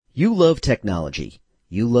You love technology,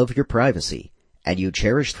 you love your privacy, and you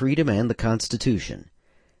cherish freedom and the Constitution.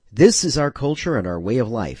 This is our culture and our way of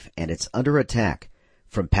life, and it's under attack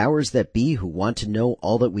from powers that be who want to know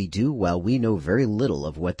all that we do while we know very little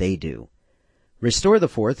of what they do. Restore the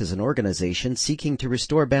Fourth is an organization seeking to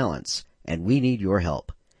restore balance, and we need your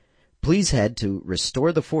help. Please head to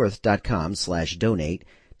restorethefourth.com/donate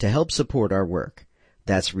to help support our work.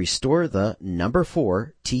 That's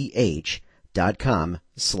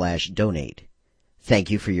restorethefourth.com/donate.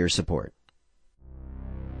 Thank you for your support.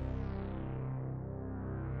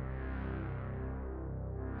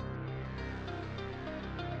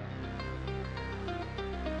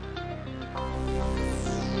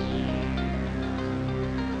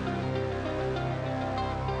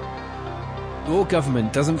 Your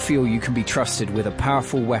government doesn't feel you can be trusted with a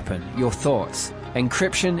powerful weapon, your thoughts.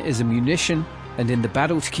 Encryption is a munition, and in the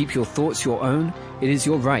battle to keep your thoughts your own, it is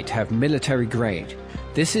your right to have military grade.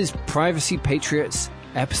 This is Privacy Patriots,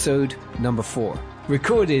 episode number 4,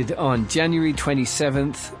 recorded on January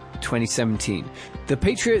 27th, 2017. The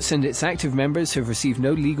Patriots and its active members have received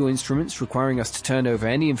no legal instruments requiring us to turn over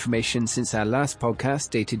any information since our last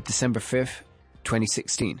podcast dated December 5th,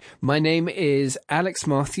 2016. My name is Alex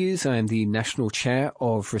Matthews. I am the National Chair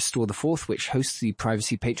of Restore the Fourth, which hosts the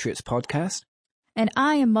Privacy Patriots podcast. And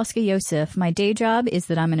I am Muska Yosef. My day job is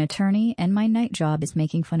that I'm an attorney, and my night job is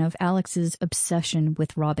making fun of Alex's obsession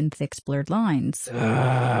with Robin Thicke's blurred lines.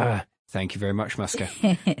 Thank you very much, Muska.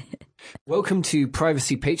 Welcome to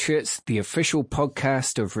Privacy Patriots, the official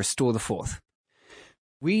podcast of Restore the Fourth.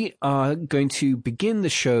 We are going to begin the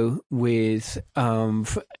show with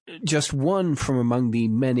just one from among the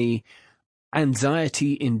many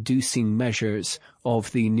anxiety-inducing measures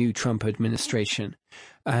of the new Trump administration.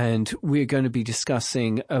 And we're going to be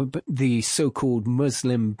discussing the so-called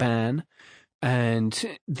Muslim ban and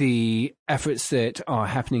the efforts that are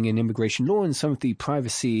happening in immigration law and some of the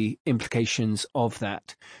privacy implications of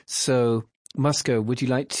that. So, Muska, would you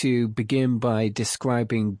like to begin by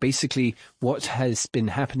describing basically what has been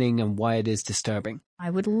happening and why it is disturbing? I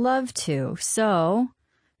would love to. So,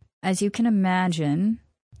 as you can imagine,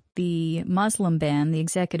 the Muslim ban, the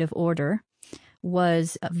executive order,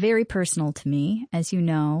 was very personal to me. As you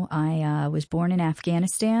know, I was born in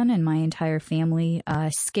Afghanistan and my entire family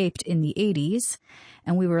escaped in the 80s.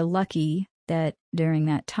 And we were lucky that during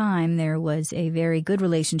that time there was a very good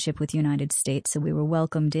relationship with the United States. So we were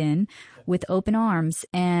welcomed in with open arms,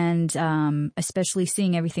 and especially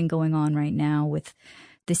seeing everything going on right now with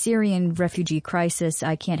the Syrian refugee crisis,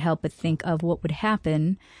 I can't help but think of what would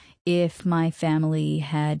happen if my family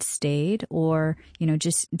had stayed, or, you know,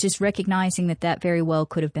 just recognizing that very well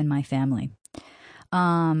could have been my family.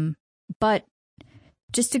 But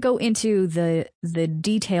just to go into the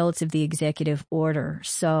details of the executive order.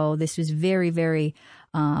 So this was very, very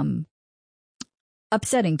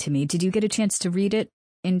upsetting to me. Did you get a chance to read it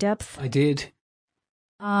in depth? I did.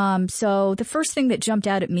 So the first thing that jumped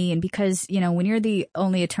out at me, and because, you know, when you're the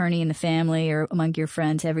only attorney in the family or among your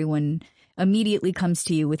friends, everyone immediately comes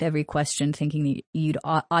to you with every question thinking that you'd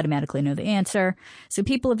automatically know the answer. So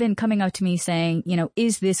people have been coming up to me saying, you know,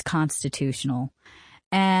 is this constitutional?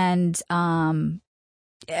 And you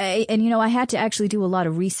know, I had to actually do a lot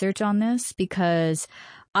of research on this because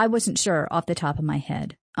I wasn't sure off the top of my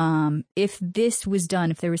head. If this was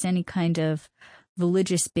done, if there was any kind of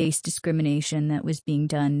religious-based discrimination that was being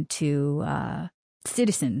done to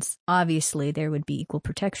citizens, obviously there would be equal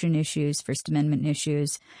protection issues, First Amendment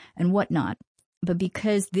issues, and whatnot. But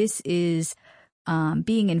because this is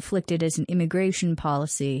being inflicted as an immigration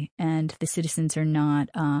policy, and the citizens are not,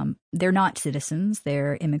 they're not citizens,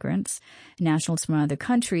 they're immigrants, nationals from other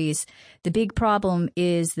countries, the big problem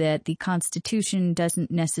is that the Constitution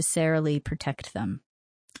doesn't necessarily protect them.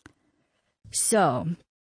 So,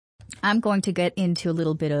 I'm going to get into a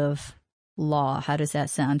little bit of law. How does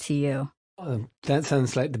that sound to you? That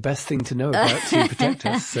sounds like the best thing to know about to protect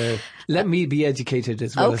us. So let me be educated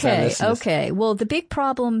as well as our listeners. Okay. Well, the big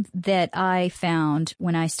problem that I found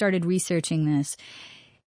when I started researching this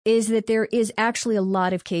is that there is actually a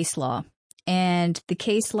lot of case law, and the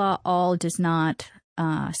case law all does not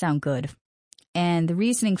sound good. And the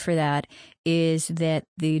reasoning for that is that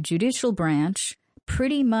the judicial branch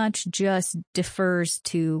pretty much just defers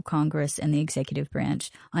to Congress and the executive branch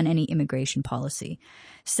on any immigration policy.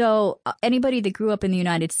 So anybody that grew up in the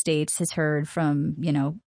United States has heard from, you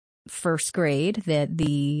know, first grade that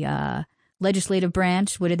the legislative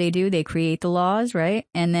branch, what do? They create the laws, right?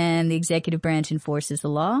 And then the executive branch enforces the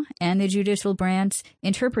law, and the judicial branch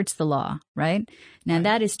interprets the law, right? Now,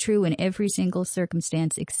 that is true in every single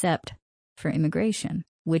circumstance except for immigration,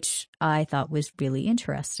 which I thought was really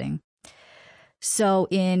interesting. So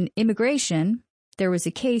in immigration, there was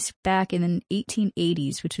a case back in the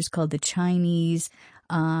 1880s, which was called the Chinese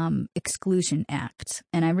Exclusion Act.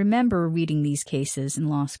 And I remember reading these cases in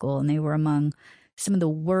law school, and they were among some of the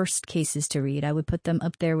worst cases to read. I would put them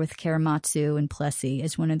up there with Karamazov and Plessy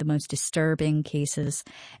as one of the most disturbing cases.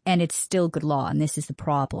 And it's still good law, and this is the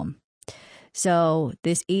problem. So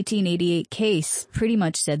this 1888 case pretty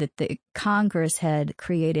much said that the Congress had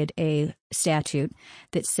created a statute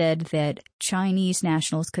that said that Chinese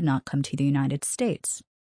nationals could not come to the United States.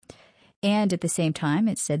 And at the same time,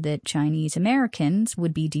 it said that Chinese Americans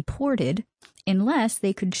would be deported unless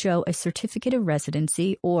they could show a certificate of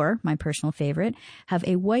residency or, my personal favorite, have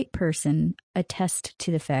a white person attest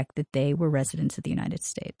to the fact that they were residents of the United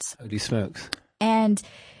States. Holy smokes. And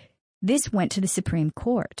this went to the Supreme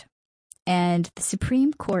Court. And the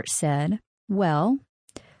Supreme Court said, well,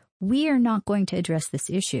 we are not going to address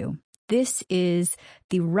this issue. This is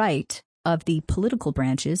the right of the political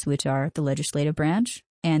branches, which are the legislative branch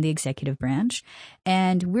and the executive branch,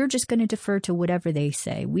 and we're just going to defer to whatever they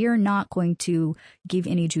say. We are not going to give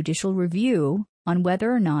any judicial review on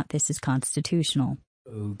whether or not this is constitutional.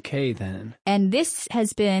 Okay, then. And this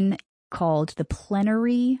has been called the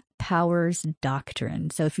plenary powers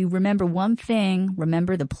doctrine. So if you remember one thing,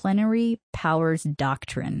 remember the plenary powers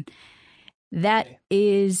doctrine. That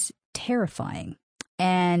is terrifying.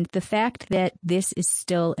 And the fact that this is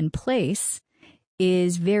still in place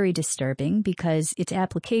is very disturbing because its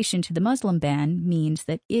application to the Muslim ban means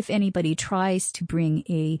that if anybody tries to bring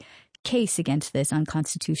a case against this on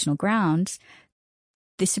constitutional grounds,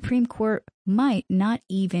 the Supreme Court might not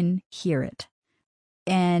even hear it.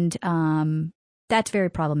 And that's very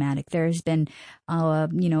problematic. There's been,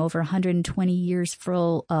 over 120 years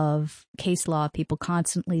full of case law, people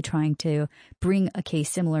constantly trying to bring a case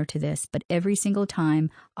similar to this. But every single time,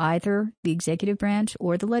 either the executive branch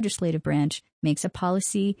or the legislative branch makes a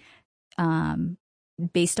policy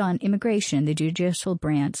based on immigration, the judicial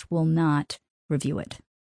branch will not review it.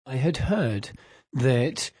 I had heard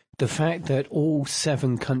that the fact that all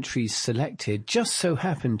 7 countries selected just so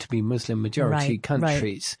happen to be Muslim majority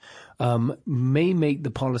countries may make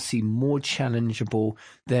the policy more challengeable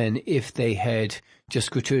than if they had just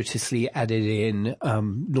gratuitously added in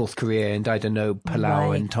North Korea and, I don't know,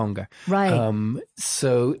 Palau and Tonga. Right.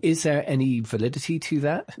 So is there any validity to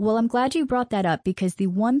that? Well, I'm glad you brought that up because the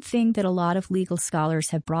one thing that a lot of legal scholars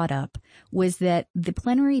have brought up was that the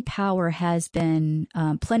plenary power has been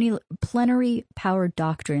plenary power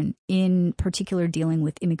doctrine in particular dealing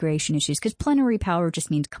with immigration issues, because plenary power just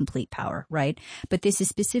means complete power, right? But this is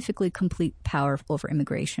specifically complete power over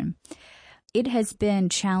immigration. It has been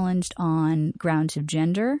challenged on grounds of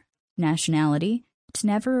gender, nationality. It's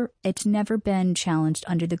never been challenged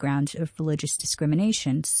under the grounds of religious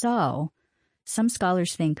discrimination. So some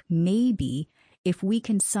scholars think maybe if we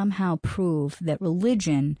can somehow prove that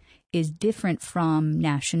religion is different from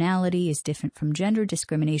nationality, is different from gender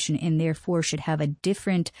discrimination, and therefore should have a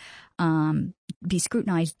different, be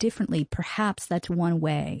scrutinized differently, perhaps that's one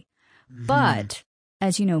way. Mm-hmm. But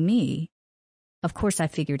as you know me, of course, I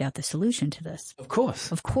figured out the solution to this. Of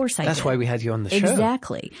course I did. That's why we had you on the show.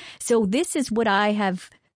 Exactly. So this is what I have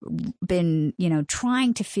been,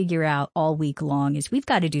 trying to figure out all week long is we've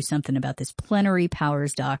got to do something about this plenary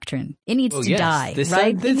powers doctrine. It needs to die,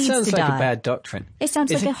 right? This sounds like a bad doctrine. It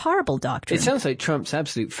sounds like a horrible doctrine. It sounds like Trump's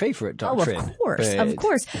absolute favorite doctrine. Oh, of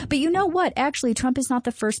course. But you know what? Actually, Trump is not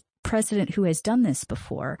the first president who has done this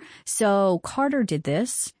before. So Carter did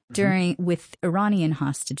this with Iranian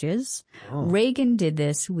hostages. Oh. Reagan did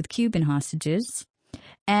this with Cuban hostages.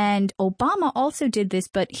 And Obama also did this,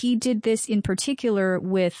 but he did this in particular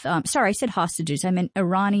with, I said hostages. I meant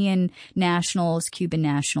Iranian nationals, Cuban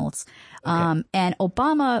nationals. Okay. And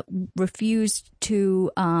Obama refused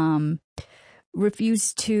to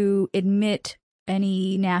admit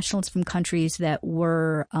any nationals from countries that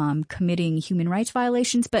were committing human rights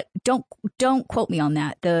violations, but don't quote me on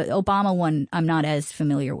that. The Obama one I'm not as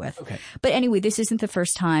familiar with. Okay. But anyway, this isn't the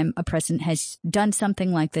first time a president has done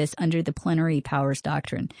something like this under the plenary powers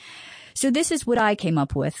doctrine. So this is what I came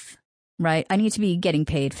up with. Right. I need to be getting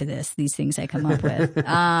paid for these things I come up with.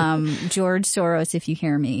 George Soros, if you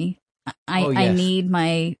hear me, I need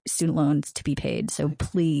my student loans to be paid, so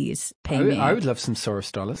please pay me. I would love some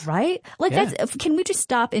Soros dollars. Right? Can we just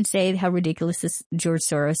stop and say how ridiculous this George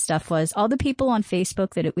Soros stuff was? All the people on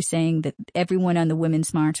Facebook that it was saying that everyone on the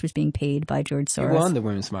Women's March was being paid by George Soros. You were on the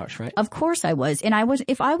Women's March, right? Of course I was. And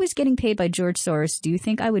if I was getting paid by George Soros, do you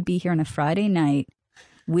think I would be here on a Friday night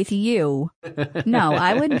with you? No,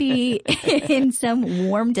 I would be in some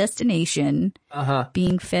warm destination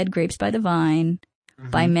being fed grapes by the vine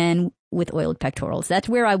by men with oiled pectorals. That's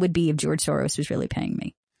where I would be if George Soros was really paying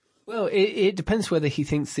me. Well, it depends whether he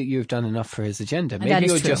thinks that you've done enough for his agenda. Maybe That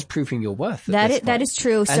is you're true. just proving your worth. That is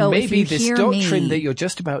true. And So maybe if you this hear doctrine me, that you're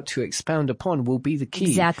just about to expound upon will be the key.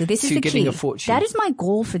 Exactly. This is to the getting key. a fortune. That is my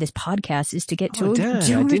goal for this podcast, is to get Oh, George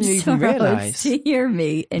damn, I didn't even Soros realize. to hear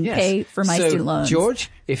me and Yes. pay for my So, student loans. George,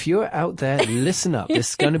 if you're out there, listen up.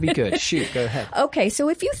 This is going to be good. Shoot, go ahead. Okay, so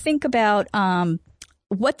if you think about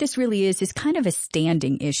what this really is kind of a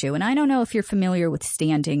standing issue. And I don't know if you're familiar with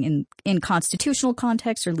standing in constitutional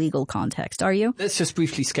context or legal context. Are you? Let's just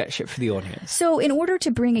briefly sketch it for the audience. So in order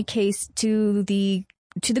to bring a case to the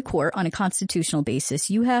court on a constitutional basis,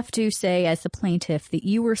 you have to say as the plaintiff that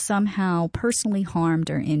you were somehow personally harmed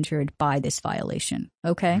or injured by this violation.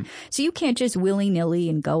 Okay? Mm-hmm. So you can't just willy-nilly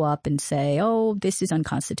and go up and say, oh, this is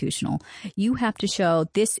unconstitutional. You have to show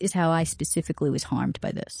this is how I specifically was harmed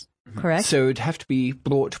by this. Correct? So it'd have to be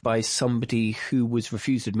brought by somebody who was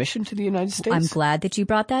refused admission to the United States? I'm glad that you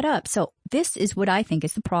brought that up. So this is what I think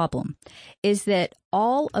is the problem, is that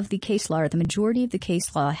all of the case law, or the majority of the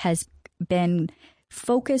case law, has been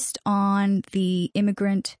focused on the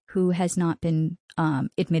immigrant who has not been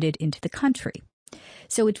admitted into the country.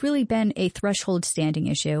 So it's really been a threshold standing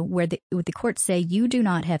issue where the courts say you do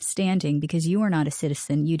not have standing because you are not a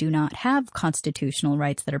citizen. You do not have constitutional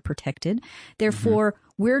rights that are protected. Therefore,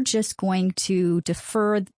 we're just going to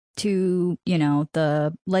defer to,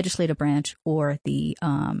 the legislative branch or the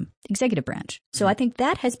executive branch. So I think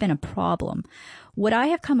that has been a problem. What I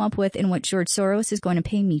have come up with and what George Soros is going to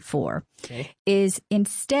pay me for is,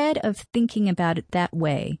 instead of thinking about it that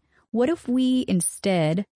way, what if we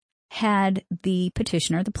instead had the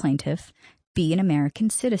petitioner, the plaintiff, be an American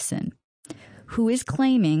citizen who is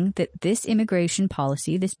claiming that this immigration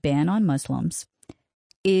policy, this ban on Muslims,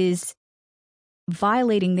 is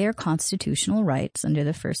violating their constitutional rights under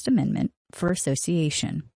the First Amendment for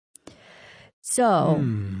association. So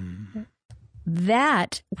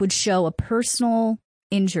that would show a personal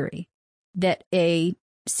injury that a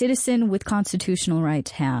citizen with constitutional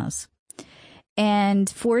rights has. And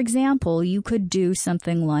for example, you could do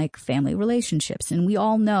something like family relationships. And we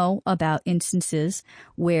all know about instances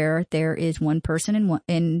where there is one person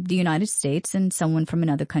in the United States and someone from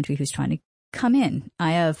another country who's trying to come in.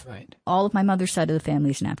 I have all of my mother's side of the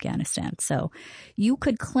family is in Afghanistan. So you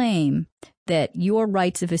could claim that your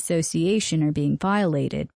rights of association are being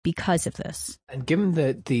violated because of this. And given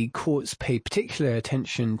that the courts pay particular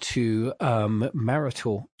attention to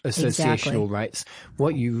marital associational rights,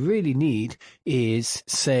 what you really need is,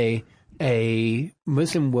 say, a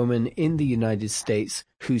Muslim woman in the United States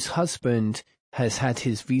whose husband has had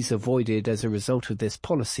his visa voided as a result of this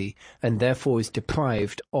policy and therefore is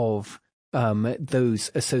deprived of those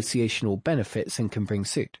associational benefits and can bring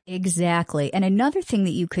suit. Exactly. And another thing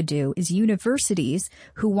that you could do is universities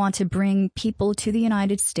who want to bring people to the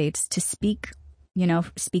United States to speak,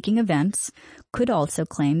 speaking events, could also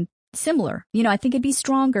claim similar. I think it'd be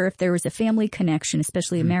stronger if there was a family connection,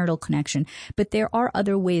 especially a marital connection, but there are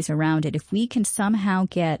other ways around it. If we can somehow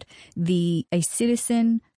get a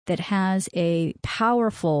citizen that has a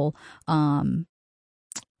powerful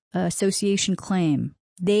association claim,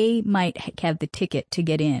 they might have the ticket to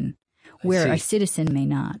get in, where a citizen may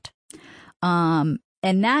not. And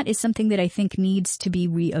that is something that I think needs to be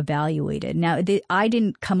reevaluated. Now, I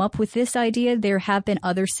didn't come up with this idea. There have been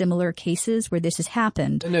other similar cases where this has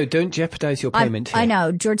happened. No, don't jeopardize your payment here. I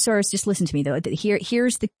know. George Soros, just listen to me, though.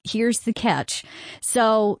 Here's the catch.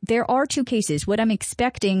 So there are two cases. What I'm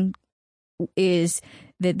expecting is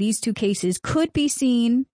that these two cases could be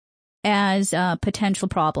seen as potential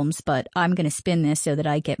problems, but I'm going to spin this so that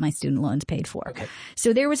I get my student loans paid for. Okay.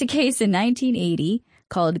 So there was a case in 1980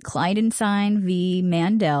 called Clydenstein v.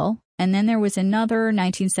 Mandel, and then there was another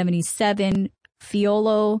 1977,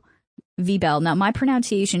 Fiolo v. Bell. Now, my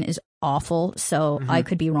pronunciation is awful, so I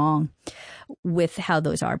could be wrong with how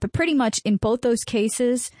those are. But pretty much in both those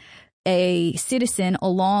cases, a citizen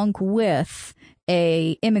along with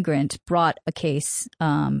a immigrant brought a case,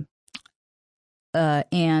 and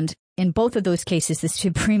in both of those cases, the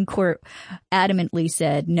Supreme Court adamantly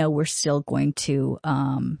said, no, we're still going to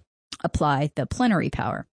apply the plenary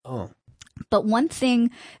power. Oh. But one thing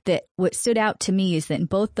what stood out to me is that in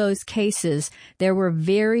both those cases, there were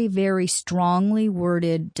very, very strongly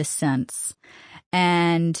worded dissents.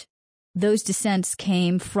 And those dissents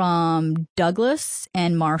came from Douglas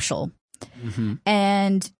and Marshall.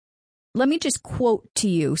 And let me just quote to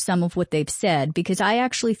you some of what they've said, because I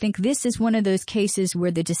actually think this is one of those cases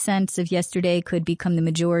where the dissents of yesterday could become the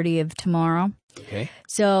majority of tomorrow. Okay.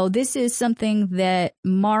 So this is something that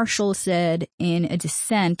Marshall said in a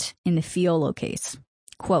dissent in the Fiolo case.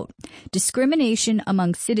 Quote, discrimination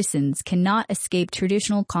among citizens cannot escape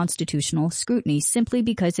traditional constitutional scrutiny simply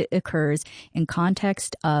because it occurs in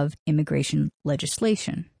context of immigration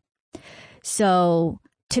legislation. So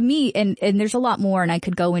to me, and there's a lot more, and I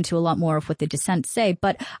could go into a lot more of what the dissents say,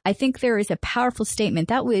 but I think there is a powerful statement.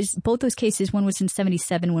 That was both those cases. One was in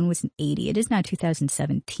 1977, one was in 1980. It is now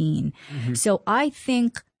 2017. Mm-hmm. So I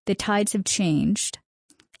think the tides have changed,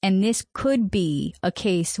 and this could be a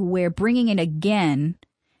case where bringing it again,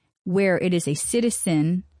 where it is a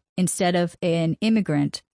citizen instead of an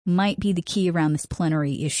immigrant, might be the key around this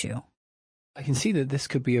plenary issue. I can see that this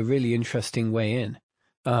could be a really interesting way in.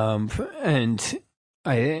 And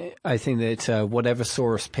I think that whatever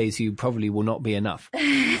Soros pays you probably will not be enough.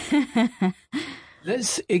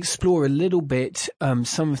 Let's explore a little bit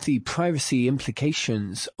some of the privacy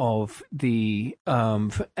implications of the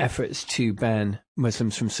efforts to ban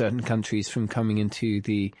Muslims from certain countries from coming into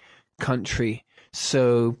the country.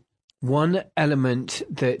 So one element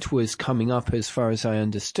that was coming up, as far as I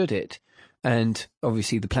understood it, and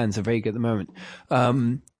obviously the plans are vague at the moment,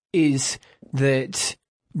 is that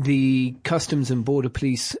the Customs and Border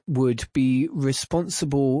Police would be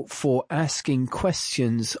responsible for asking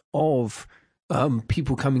questions of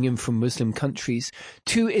people coming in from Muslim countries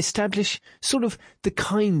to establish sort of the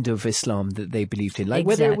kind of Islam that they believed in, like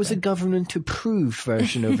whether it was a government-approved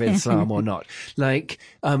version of Islam or not. Like,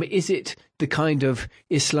 is it the kind of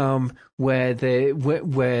Islam where they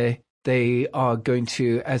are going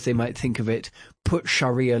to, as they might think of it, put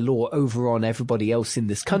Sharia law over on everybody else in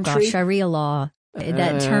this country? Oh gosh, Sharia law.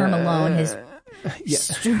 That term alone has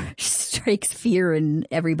strikes fear in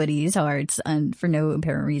everybody's hearts and for no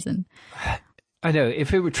apparent reason. I know.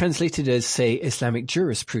 If it were translated as, say, Islamic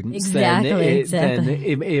jurisprudence, then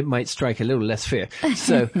it might strike a little less fear.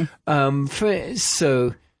 So,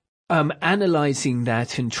 analyzing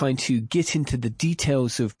that and trying to get into the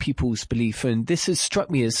details of people's belief, and this has struck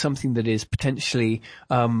me as something that is potentially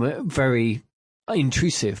very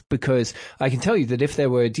intrusive, because I can tell you that if there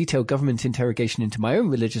were a detailed government interrogation into my own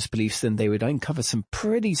religious beliefs, then they would uncover some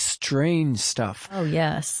pretty strange stuff. Oh,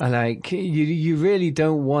 yes. Like, you really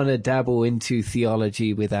don't want to dabble into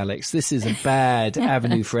theology with Alex. This is a bad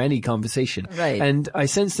avenue for any conversation. Right. And I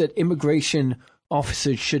sense that immigration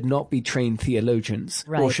officers should not be trained theologians,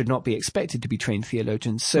 right, or should not be expected to be trained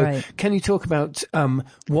theologians. So can you talk about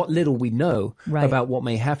what little we know about what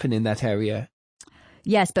may happen in that area?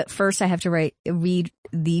 Yes, but first I have to read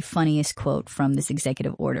the funniest quote from this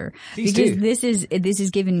executive order. Please because do. This is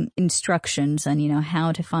giving instructions on,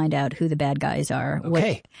 how to find out who the bad guys are.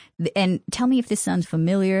 Okay. And tell me if this sounds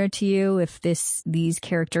familiar to you, if these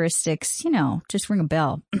characteristics, just ring a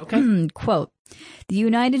bell. Okay. Quote, the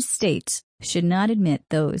United States should not admit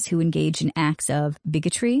those who engage in acts of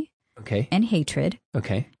bigotry and hatred,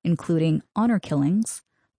 including honor killings,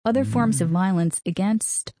 other forms of violence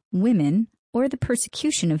against women, or the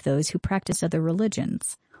persecution of those who practice other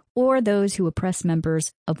religions, or those who oppress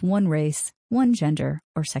members of one race, one gender,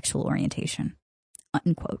 or sexual orientation.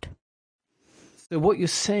 Unquote. So what you're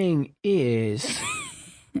saying is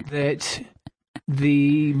that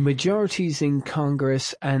the majorities in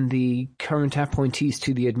Congress and the current appointees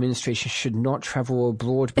to the administration should not travel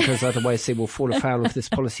abroad because otherwise they will fall afoul of this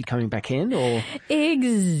policy coming back in, or?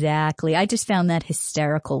 Exactly. I just found that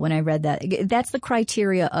hysterical when I read that. That's the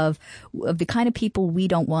criteria of the kind of people we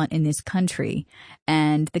don't want in this country,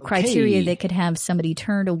 and the criteria that could have somebody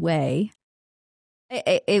turned away.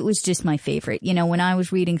 It was just my favorite. When I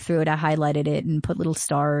was reading through it, I highlighted it and put little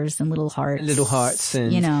stars and little hearts. Little hearts.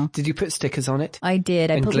 And did you put stickers on it? I did.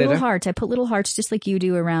 I put glitter? Little hearts. I put little hearts just like you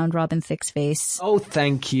do around Robin Thicke's face. Oh,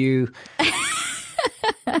 thank you.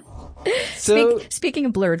 Speaking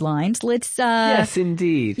of blurred lines, let's... yes,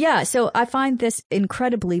 indeed. Yeah, so I find this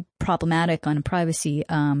incredibly problematic on a privacy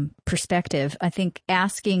perspective. I think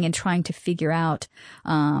asking and trying to figure out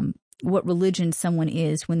what religion someone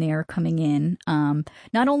is when they are coming in.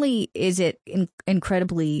 Not only is it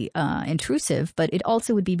incredibly intrusive, but it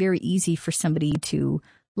also would be very easy for somebody to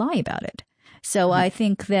lie about it. So I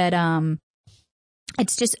think that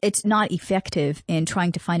it's not effective in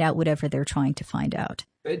trying to find out whatever they're trying to find out.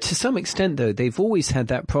 To some extent, though, they've always had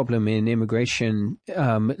that problem in immigration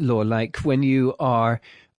law. Like when you are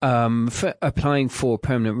applying for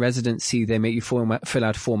permanent residency, they make you fill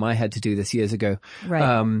out a form. I had to do this years ago.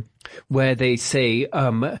 Right. where they say,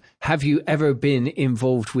 have you ever been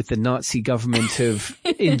involved with the Nazi government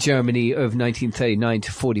in Germany of 1939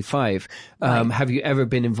 to 45? Right. Have you ever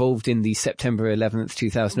been involved in the September 11th,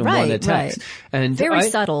 2001 attacks? Right. And very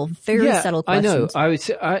subtle questions. I know.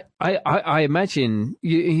 I imagine,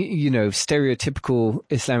 stereotypical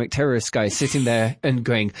Islamic terrorist guy sitting there and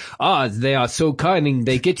going, they are so cunning.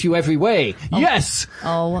 They get you every way. Oh. Yes.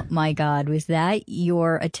 Oh my God. Was that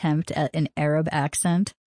your attempt at an Arab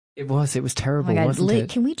accent? It was terrible, oh my God. Wasn't it?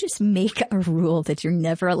 Can we just make a rule that you're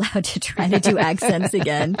never allowed to try to do accents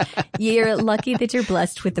again? You're lucky that you're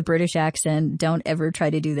blessed with the British accent. Don't ever try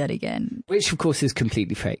to do that again. Which, of course, is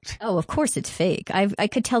completely faked. Oh, of course it's fake. I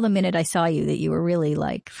could tell the minute I saw you that you were really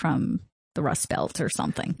like from the Rust Belt or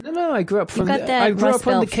something. No, I grew up on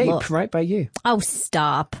the Cape, look. Right by you. Oh,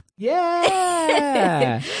 stop.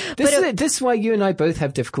 Yeah. This is why you and I both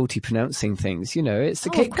have difficulty pronouncing things. It's the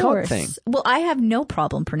Cape Cod thing. Well, I have no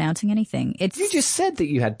problem pronouncing anything. You just said that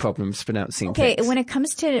you had problems pronouncing things. Okay, when it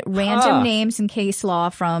comes to random names and case law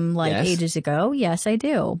from ages ago, yes, I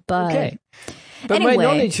do. But okay. But anyway, my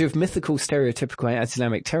knowledge of mythical stereotypical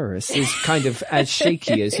Islamic terrorists is kind of as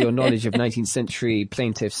shaky as your knowledge of 19th century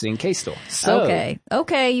plaintiffs in case law. So,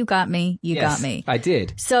 okay, you got me. You got me. I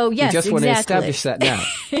did. So yes, you just want to establish that now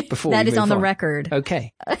before that we is move on the record.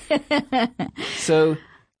 Okay. So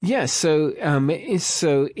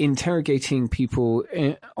interrogating people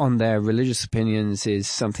on their religious opinions is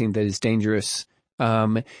something that is dangerous.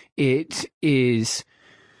 It is.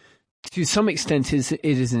 To some extent, it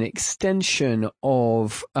is an extension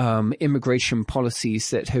of immigration policies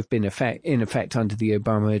that have been in effect under the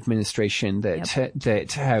Obama administration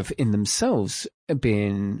that have in themselves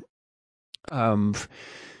been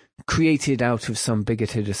created out of some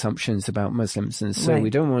bigoted assumptions about Muslims. And so we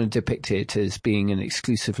don't want to depict it as being an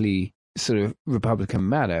exclusively sort of Republican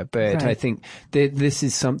matter. But I think that this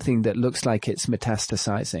is something that looks like it's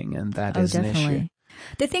metastasizing, and that is definitely an issue.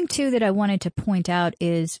 The thing, too, that I wanted to point out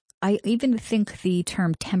is I even think the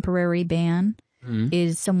term temporary ban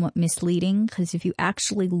is somewhat misleading, because if you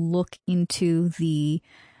actually look into the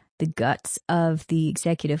guts of the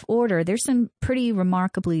executive order, there's some pretty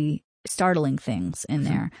remarkably startling things in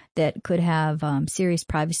there that could have serious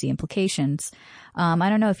privacy implications. I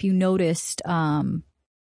don't know if you noticed. So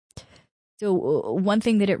one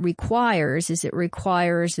thing that it requires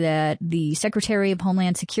that the Secretary of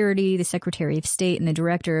Homeland Security, the Secretary of State, and the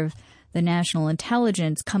Director of the National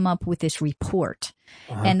Intelligence come up with this report.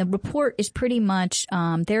 And the report is pretty much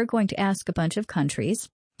they're going to ask a bunch of countries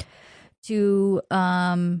to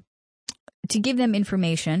give them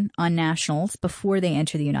information on nationals before they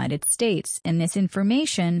enter the United States. And this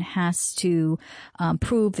information has to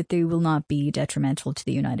prove that they will not be detrimental to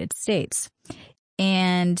the United States.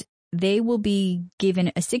 And they will be given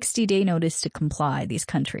a 60-day notice to comply, these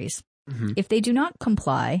countries. If they do not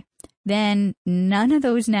comply, then none of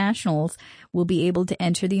those nationals will be able to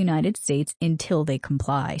enter the United States until they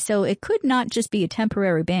comply. So it could not just be a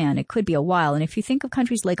temporary ban. It could be a while. And if you think of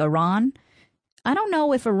countries like Iran, I don't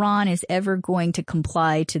know if Iran is ever going to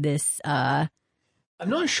comply to this. I'm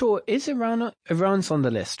not sure. Is Iran's on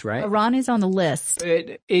the list, right? Iran is on the list.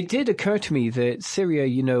 It did occur to me that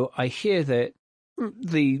Syria, I hear that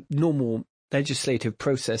the normal legislative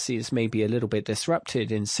processes may be a little bit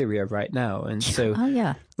disrupted in Syria right now. And so,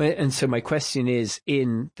 and so my question is,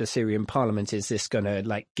 in the Syrian parliament, is this going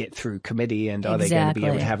to get through committee, and are they going to be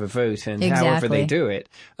able to have a vote? And however they do it,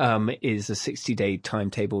 is a 60-day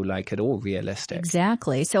timetable at all realistic?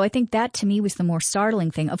 Exactly. So I think that to me was the more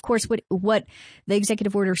startling thing. Of course, what the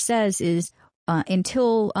executive order says is,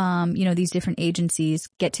 until, these different agencies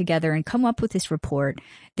get together and come up with this report,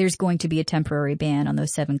 there's going to be a temporary ban on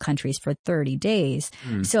those 7 countries for 30 days.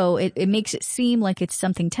 So it makes it seem like it's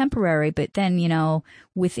something temporary, but then,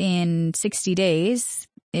 within 60 days,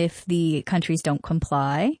 if the countries don't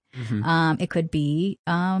comply, it could be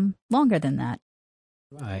longer than that.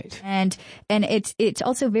 Right. And it's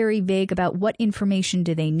also very vague about what information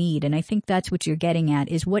do they need. And I think that's what you're getting at,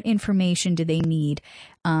 is what information do they need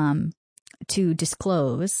to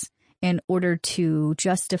disclose in order to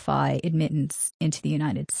justify admittance into the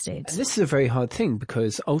United States. And this is a very hard thing,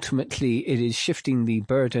 because ultimately it is shifting the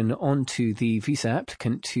burden onto the visa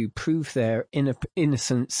applicant to prove their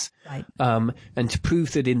innocence, and to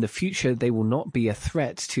prove that in the future they will not be a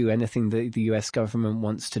threat to anything that the US government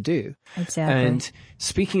wants to do. Exactly. And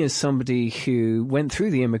speaking as somebody who went through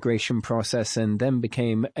the immigration process and then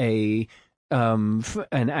became an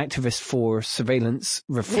activist for surveillance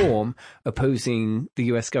reform, opposing the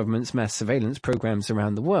US government's mass surveillance programs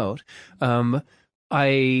around the world,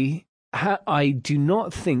 I I do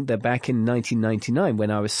not think that back in 1999,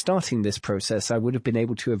 when I was starting this process, I would have been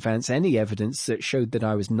able to advance any evidence that showed that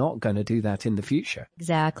I was not going to do that in the future.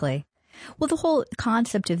 Exactly. Well, the whole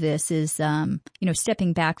concept of this is,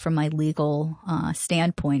 stepping back from my legal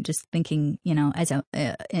standpoint, just thinking, as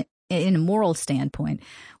in a moral standpoint,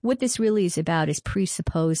 what this really is about is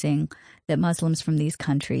presupposing that Muslims from these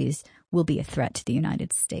countries will be a threat to the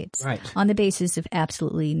United States, right, on the basis of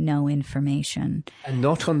absolutely no information. And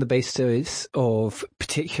not on the basis of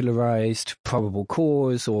particularized probable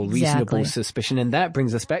cause or reasonable suspicion. And that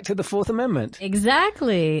brings us back to the Fourth Amendment.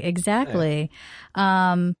 Exactly.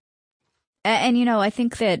 Yeah. And, I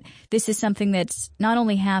think that this is something that's not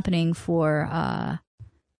only happening for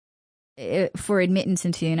admittance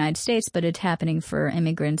into the United States, but it's happening for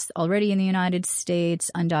immigrants already in the United States,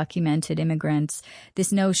 undocumented immigrants.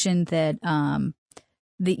 This notion that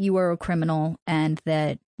that you are a criminal and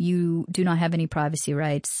that you do not have any privacy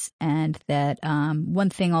rights, and that one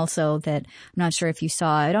thing also that I'm not sure if you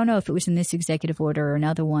saw, I don't know if it was in this executive order or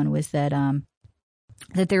another one, was that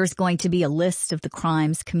that there's going to be a list of the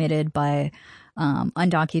crimes committed by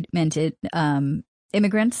undocumented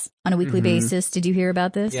immigrants on a weekly basis. Did you hear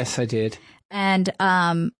about this? Yes, I did. And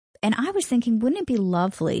I was thinking, wouldn't it be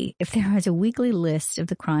lovely if there was a weekly list of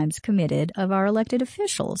the crimes committed of our elected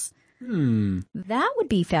officials? That would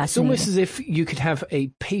be fascinating. It's almost as if you could have a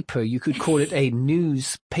paper, you could call it a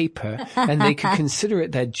newspaper, and they could consider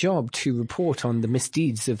it their job to report on the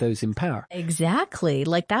misdeeds of those in power. Exactly.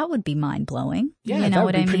 Like, that would be mind-blowing. Yeah, that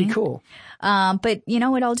would be pretty cool. But,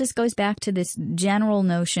 it all just goes back to this general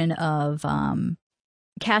notion of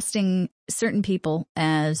casting certain people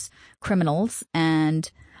as criminals, and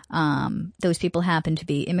those people happen to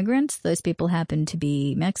be immigrants, those people happen to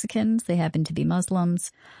be Mexicans, they happen to be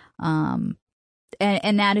Muslims, and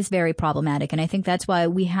that is very problematic. And I think that's why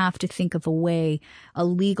we have to think of a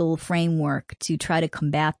legal framework to try to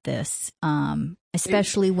combat this,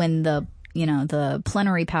 especially when the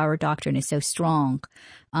plenary power doctrine is so strong.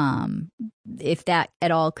 If that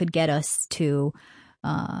at all could get us to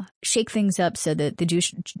shake things up so that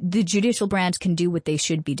the judicial branch can do what they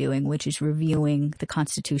should be doing, which is reviewing the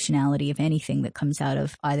constitutionality of anything that comes out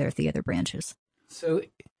of either of the other branches. So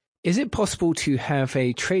is it possible to have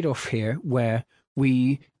a trade-off here where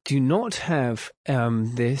we do not have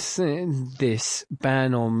this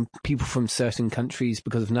ban on people from certain countries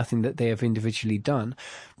because of nothing that they have individually done,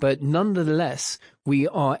 but nonetheless we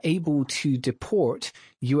are able to deport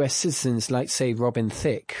U.S. citizens like, say, Robin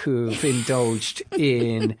Thicke, who have indulged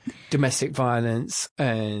in domestic violence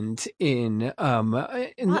and in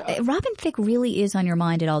Robin Thicke really is on your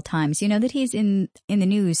mind at all times. You know that he's in the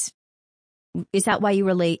news. Is that why you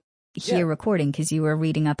were late here recording? Because you were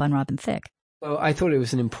reading up on Robin Thicke. Well, I thought it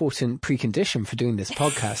was an important precondition for doing this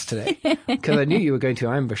podcast today, because I knew you were going to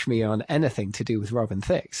ambush me on anything to do with Robin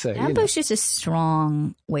Thicke. So ambush is a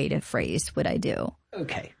strong way to phrase what I do.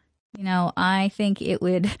 Okay. I think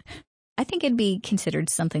it'd be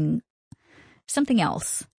considered something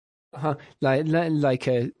else. Like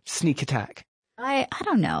a sneak attack. I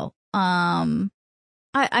don't know.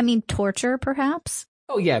 I mean torture, perhaps.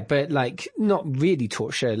 Oh yeah, but not really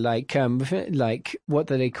torture, like what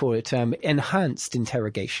do they call it? Enhanced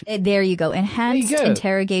interrogation. There you go. Enhanced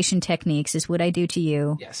interrogation techniques is what I do to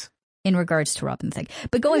you. Yes. In regards to Robin Thicke.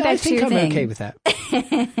 But going back to your thing. I think I'm okay with that.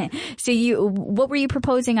 So what were you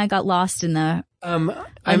proposing? I got lost in the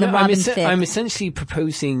Robin Thicke. I'm essentially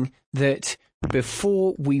proposing that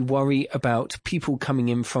before we worry about people coming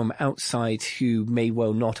in from outside who may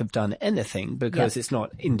well not have done anything because it's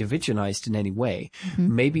not individualized in any way,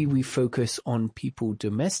 maybe we focus on people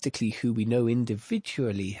domestically who we know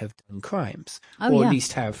individually have done crimes, at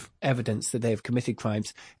least have evidence that they have committed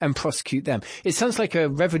crimes, and prosecute them. It sounds like a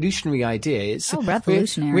revolutionary idea. It's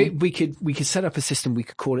revolutionary. We could set up a system. We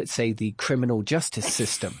could call it, say, the criminal justice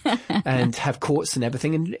system, and have courts and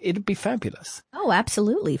everything, and it'd be fabulous. Oh,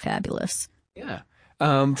 absolutely fabulous. Yeah.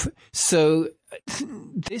 So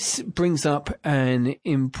this brings up an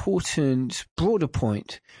important broader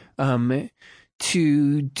point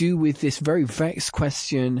to do with this very vexed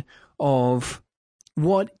question of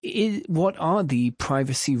what are the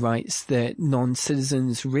privacy rights that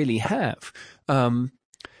non-citizens really have?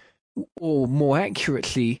 Or more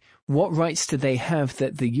accurately, what rights do they have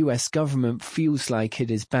that the US government feels like it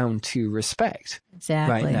is bound to respect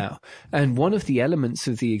right now? And one of the elements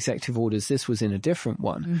of the executive orders, this was in a different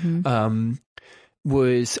one,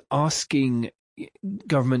 was asking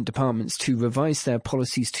government departments to revise their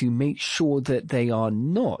policies to make sure that they are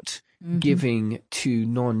not giving to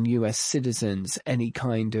non-US citizens any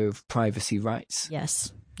kind of privacy rights.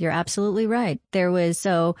 Yes, you're absolutely right. There was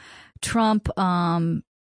Trump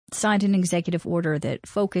signed an executive order that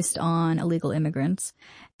focused on illegal immigrants.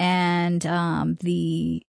 And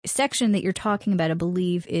the section that you're talking about, I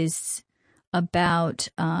believe, is about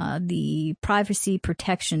the privacy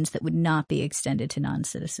protections that would not be extended to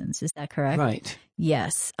non-citizens. Is that correct? Right.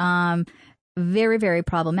 Yes. Very, very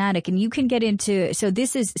problematic. And you can get into, so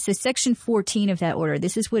section 14 of that order,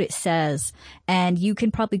 this is what it says. And you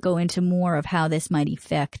can probably go into more of how this might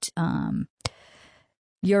affect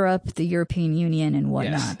Europe, the European Union, and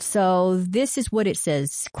whatnot. Yes. So this is what it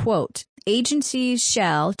says, quote, agencies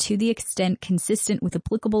shall, to the extent consistent with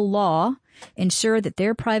applicable law, ensure that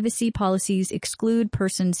their privacy policies exclude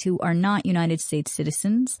persons who are not United States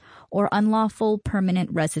citizens or unlawful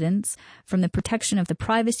permanent residents from the protection of the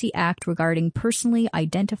Privacy Act regarding personally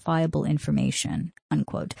identifiable information,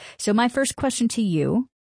 unquote. So my first question to you,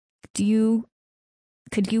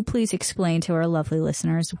 could you please explain to our lovely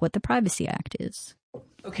listeners what the Privacy Act is?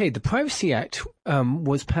 Okay, the Privacy Act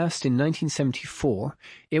was passed in 1974.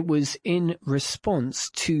 It was in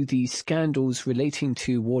response to the scandals relating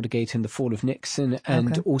to Watergate and the fall of Nixon,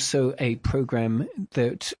 and also a program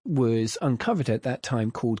that was uncovered at that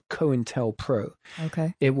time called COINTELPRO.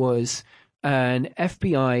 Okay. It was an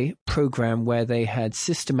FBI program where they had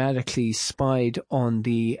systematically spied on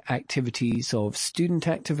the activities of student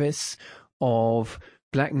activists, of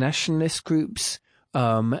black nationalist groups,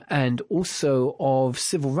 and also of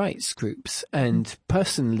civil rights groups, and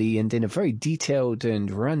personally and in a very detailed and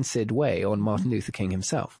rancid way on Martin Luther King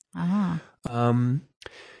himself.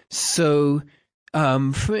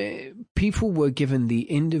 People were given the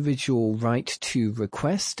individual right to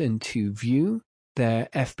request and to view their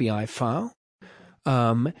FBI file,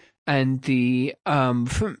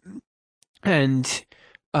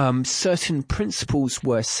 certain principles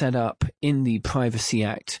were set up in the Privacy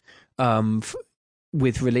Act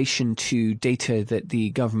with relation to data that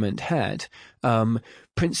the government had,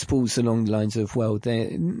 principles along the lines of, well,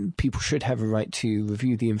 people should have a right to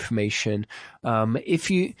review the information.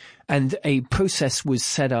 And a process was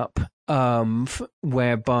set up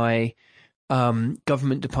whereby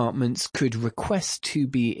government departments could request to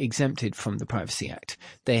be exempted from the Privacy Act.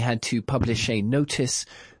 They had to publish a notice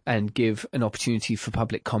and give an opportunity for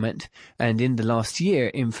public comment. And in the last year,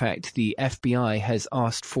 in fact, the FBI has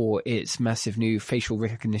asked for its massive new facial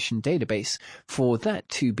recognition database for that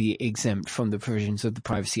to be exempt from the provisions of the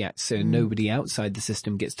Privacy Act. So nobody outside the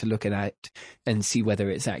system gets to look at it and see whether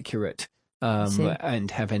it's accurate and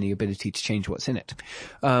have any ability to change what's in it.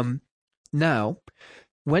 Now,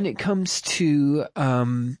 when it comes to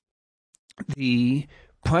the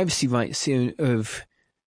privacy rights of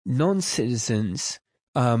non-citizens,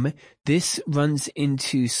 this runs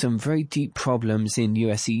into some very deep problems in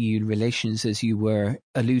US-EU relations, as you were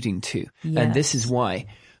alluding to. Yes. And this is why.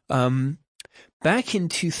 Back in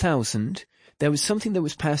 2000, there was something that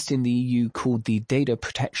was passed in the EU called the Data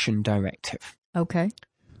Protection Directive. Okay.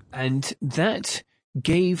 And that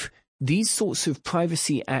gave these sorts of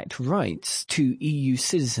Privacy Act rights to EU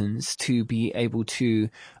citizens to be able to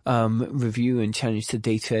review and challenge the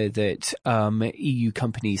data that EU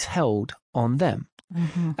companies held on them.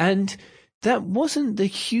 Mm-hmm. And that wasn't the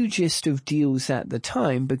hugest of deals at the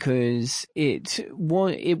time because it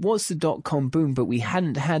was the dot-com boom, but we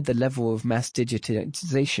hadn't had the level of mass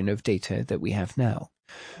digitization of data that we have now.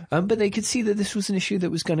 But they could see that this was an issue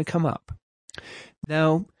that was going to come up.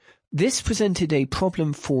 Now, this presented a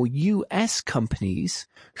problem for US companies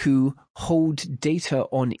who hold data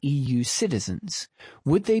on EU citizens.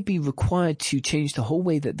 Would they be required to change the whole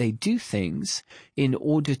way that they do things in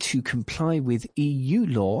order to comply with EU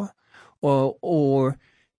law? Or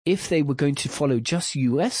if they were going to follow just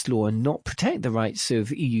US law and not protect the rights of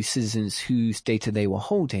EU citizens whose data they were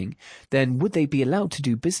holding, then would they be allowed to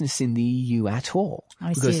do business in the EU at all?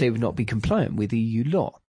 Because they would not be compliant with EU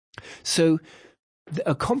law. So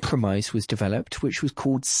a compromise was developed, which was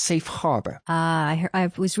called Safe Harbor. I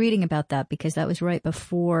was reading about that because that was right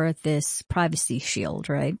before this Privacy Shield,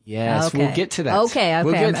 right? Yes, okay. We'll get to that. Okay.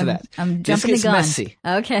 We'll get to that. I'm jumping the gun. Messy.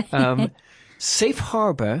 Okay. Safe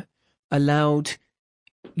Harbor allowed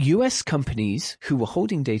US companies who were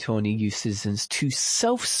holding data on EU citizens to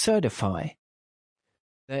self-certify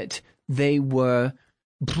that they were,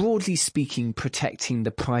 broadly speaking, protecting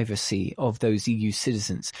the privacy of those EU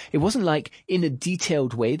citizens. It wasn't like in a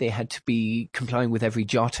detailed way they had to be complying with every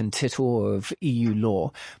jot and tittle of EU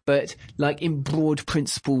law, but like in broad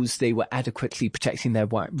principles they were adequately protecting their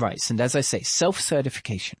rights. And as I say,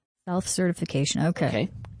 self-certification. Self-certification, okay.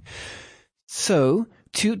 So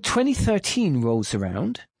 2013 rolls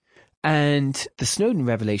around and the Snowden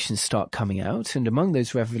revelations start coming out, and among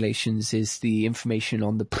those revelations is the information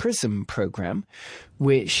on the PRISM program,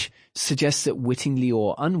 which suggests that wittingly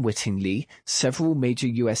or unwittingly, several major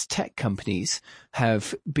US tech companies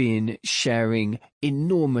have been sharing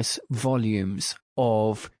enormous volumes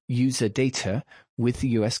of user data with the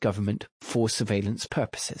US government for surveillance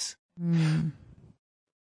purposes. Mm.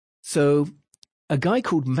 So a guy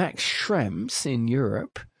called Max Schrems in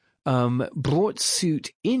Europe brought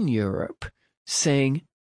suit in Europe saying,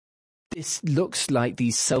 this looks like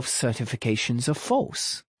these self-certifications are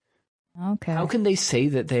false. Okay. How can they say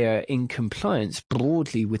that they are in compliance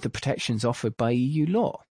broadly with the protections offered by EU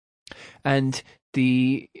law? And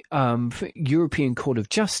the European Court of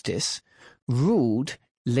Justice ruled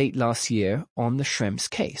late last year on the Schrems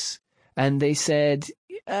case. And they said,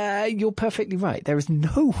 you're perfectly right. There is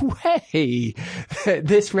no way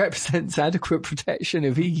this represents adequate protection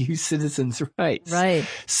of EU citizens' rights. Right.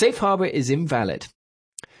 Safe harbor is invalid.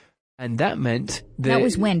 And that meant that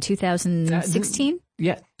was when, 2016?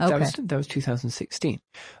 Yeah, okay. that was 2016.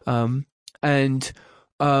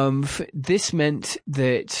 This meant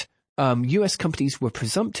that US companies were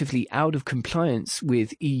presumptively out of compliance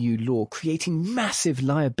with EU law, creating massive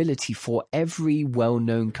liability for every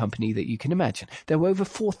well-known company that you can imagine. There were over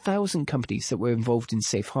 4,000 companies that were involved in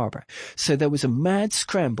Safe Harbor. So there was a mad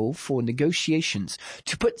scramble for negotiations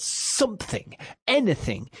to put something,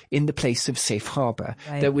 anything, in the place of Safe Harbor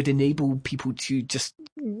that would enable people to just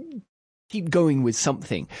keep going with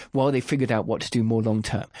something while they figured out what to do more long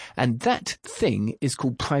term. And that thing is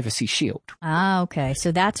called Privacy Shield. Ah, okay.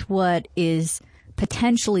 So that's what is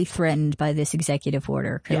potentially threatened by this executive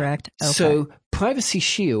order, correct? Yeah. Okay. So Privacy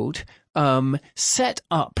Shield set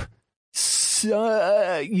up,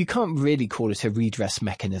 you can't really call it a redress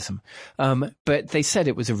mechanism, but they said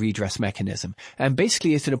it was a redress mechanism. And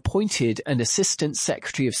basically it had appointed an assistant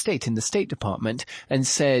secretary of state in the State Department and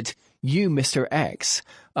said, you, Mr. X,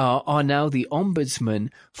 are now the ombudsman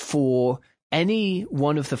for any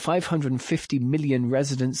one of the 550 million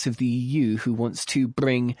residents of the EU who wants to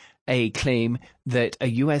bring a claim that a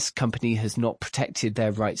US company has not protected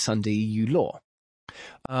their rights under EU law.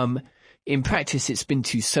 In practice, it's been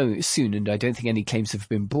too soon, and I don't think any claims have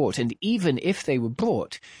been brought. And even if they were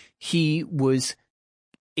brought, he was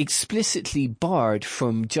explicitly barred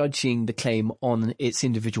from judging the claim on its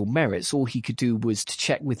individual merits. All he could do was to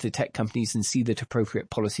check with the tech companies and see that appropriate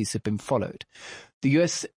policies have been followed. The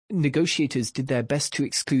US negotiators did their best to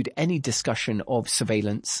exclude any discussion of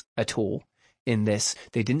surveillance at all in this.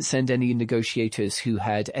 They didn't send any negotiators who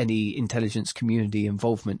had any intelligence community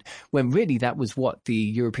involvement, when really that was what the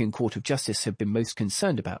European Court of Justice had been most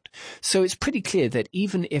concerned about. So it's pretty clear that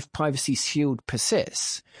even if Privacy Shield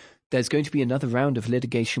persists, there's going to be another round of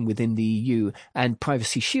litigation within the EU, and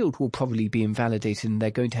Privacy Shield will probably be invalidated, and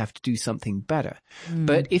they're going to have to do something better.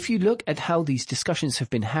 But if you look at how these discussions have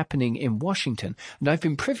been happening in Washington, and I've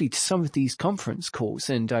been privy to some of these conference calls,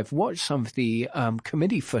 and I've watched some of the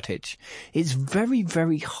committee footage, it's very,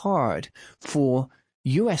 very hard for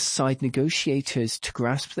US side negotiators to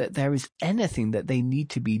grasp that there is anything that they need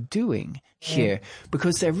to be doing here,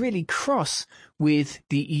 because they're really cross with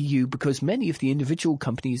the EU, because many of the individual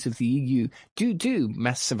companies of the EU do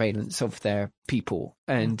mass surveillance of their people,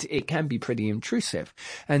 and it can be pretty intrusive.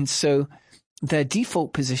 And so their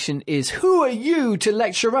default position is, who are you to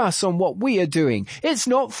lecture us on what we are doing? It's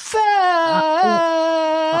not fair!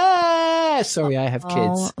 Sorry, I have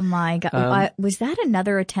kids. Oh my God. Was that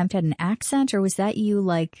another attempt at an accent, or was that you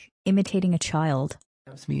like imitating a child?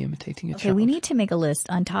 That was me imitating a child. Okay, we need to make a list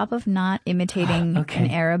on top of not imitating an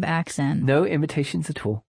Arab accent. No imitations at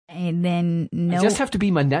all. And then no. I just have to be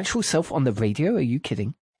my natural self on the radio? Are you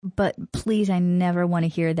kidding? But please, I never want to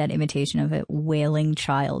hear that imitation of a wailing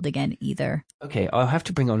child again either. Okay, I'll have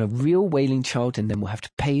to bring on a real wailing child, and then we'll have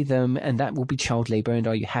to pay them, and that will be child labor. And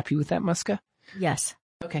are you happy with that, Muska? Yes.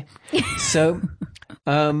 Okay. So,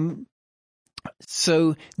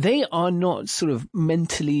 so they are not sort of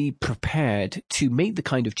mentally prepared to make the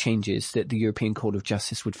kind of changes that the European Court of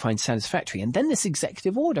Justice would find satisfactory. And then this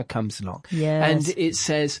executive order comes along. Yes. And it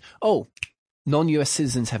says, oh, non-US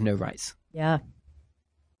citizens have no rights. Yeah.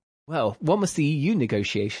 Well, what must the EU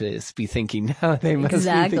negotiators be thinking now? They must be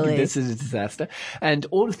thinking this is a disaster. And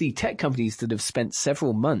all of the tech companies that have spent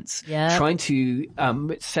several months trying to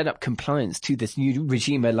set up compliance to this new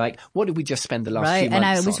regime are like, what did we just spend the last few months on? And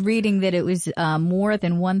I was reading that it was more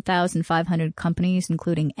than 1,500 companies,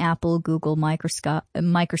 including Apple, Google,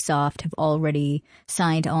 Microsoft, have already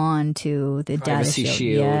signed on to the Privacy Data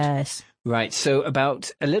Shield. Yes. Right, so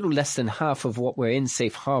about a little less than half of what we're in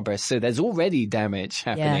Safe Harbor, so there's already damage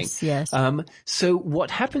happening. Yes. So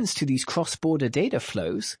what happens to these cross-border data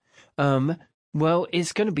flows Well,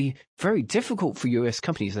 it's going to be very difficult for US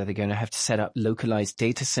companies. Are they going to have to set up localized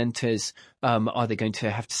data centers? Are they going to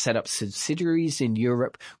have to set up subsidiaries in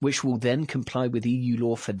Europe, which will then comply with EU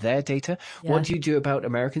law for their data? Yeah. What do you do about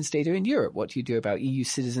Americans' data in Europe? What do you do about EU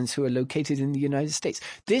citizens who are located in the United States?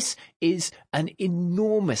 This is an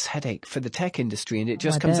enormous headache for the tech industry, and it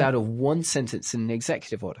just comes out of one sentence in an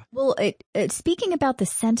executive order. Well, speaking about the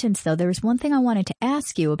sentence, though, there was one thing I wanted to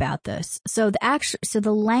ask you about this. So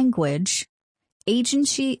the language,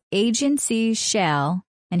 agency shall,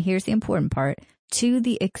 and here's the important part, to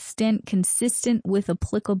the extent consistent with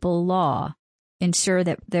applicable law, ensure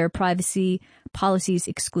that their privacy policies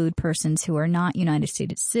exclude persons who are not United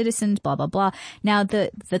States citizens, blah, blah, blah. Now,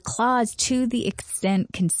 the clause, to the extent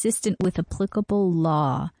consistent with applicable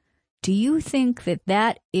law, do you think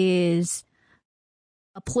that is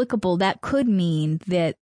applicable? That could mean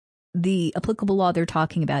that the applicable law they're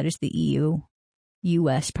talking about is the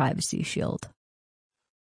U.S. Privacy Shield.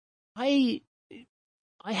 I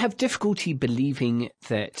have difficulty believing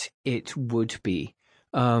that it would be,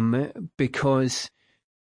 because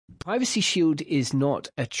Privacy Shield is not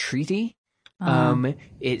a treaty.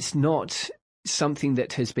 It's not something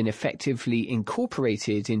that has been effectively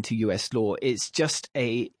incorporated into US law. It's just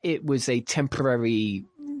it was a temporary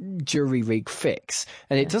jury rig fix,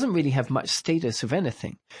 and it doesn't really have much status of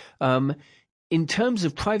anything. In terms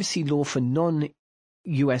of privacy law for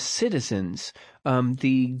non-US citizens,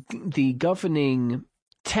 the governing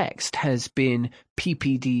text has been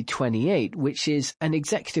PPD 28, which is an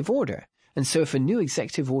executive order. And so if a new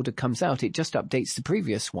executive order comes out, it just updates the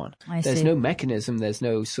previous one. There's no mechanism. There's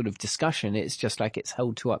no sort of discussion. It's just like it's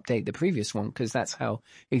held to update the previous one, because that's how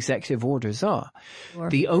executive orders are. Sure.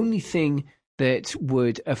 The only thing that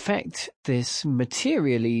would affect this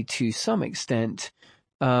materially to some extent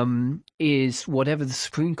is whatever the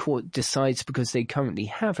Supreme Court decides, because they currently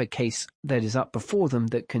have a case that is up before them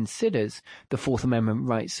that considers the Fourth Amendment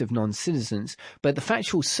rights of non-citizens. But the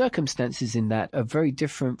factual circumstances in that are very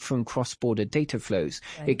different from cross-border data flows.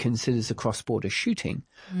 Right. It considers a cross-border shooting.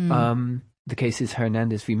 The case is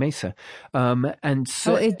Hernandez v. Mesa. And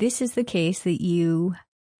so this is the case that you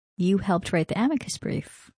helped write the amicus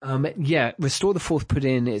brief. Restore the Fourth put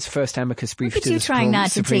in its first amicus brief to the Supreme Court. You're trying not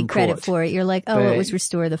to take credit for it. You're like, it was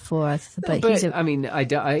Restore the Fourth. But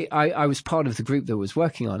I was part of the group that was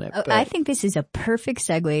working on it. I think this is a perfect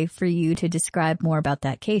segue for you to describe more about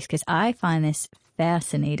that case, because I find this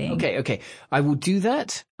fascinating. Okay. I will do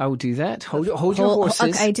that. Hold your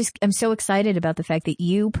horses. I'm so excited about the fact that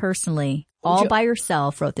you personally, by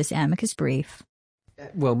yourself, wrote this amicus brief.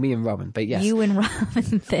 Well, me and Robin, but yes. You and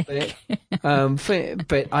Robin Thicke.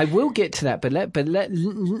 But I will get to that. But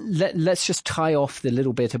let's just tie off the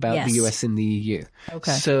little bit about the US and the EU.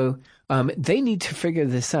 Okay. So they need to figure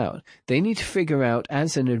this out. They need to figure out,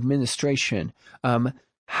 as an administration,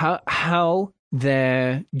 how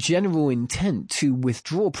their general intent to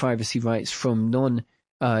withdraw privacy rights from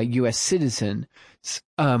non-US citizens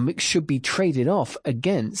should be traded off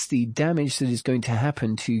against the damage that is going to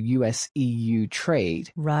happen to US-EU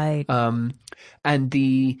trade. Right. And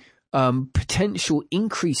the potential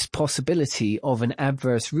increased possibility of an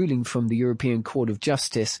adverse ruling from the European Court of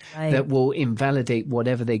Justice that will invalidate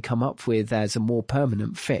whatever they come up with as a more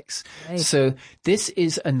permanent fix. Right. So this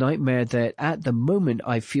is a nightmare that at the moment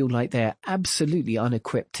I feel like they're absolutely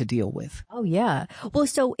unequipped to deal with. Oh, yeah. Well,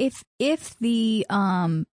 so if the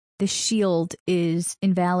shield is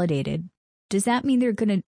invalidated, does that mean they're going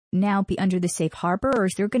to now be under the safe harbor, or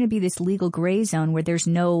is there going to be this legal gray zone where there's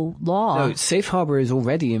no law? No, safe harbor is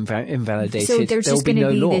already invalidated. So there's just going to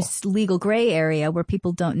be this legal gray area where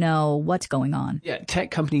people don't know what's going on. Yeah,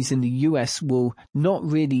 tech companies in the US will not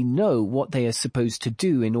really know what they are supposed to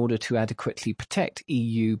do in order to adequately protect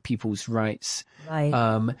EU people's rights.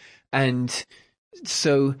 Right. And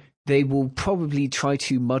so they will probably try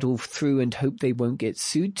to muddle through and hope they won't get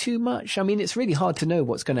sued too much. I mean, it's really hard to know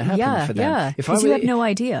what's going to happen for them. Yeah, because you have no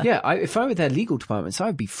idea. Yeah, if I were their legal departments, I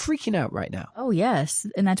would be freaking out right now. Oh, yes.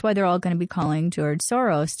 And that's why they're all going to be calling George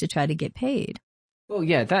Soros to try to get paid. Well,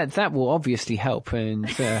 yeah, that will obviously help, and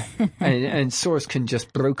Soros can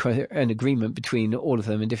just broker an agreement between all of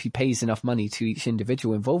them, and if he pays enough money to each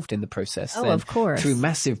individual involved in the process, then of course, through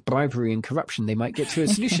massive bribery and corruption, they might get to a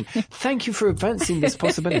solution. Thank you for advancing this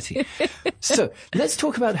possibility. So let's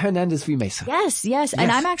talk about Hernandez v. Mesa. Yes, and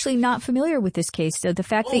I'm actually not familiar with this case. So the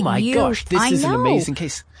fact that this is an amazing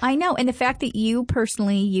case. I know, and the fact that you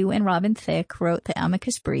and Robin Thicke wrote the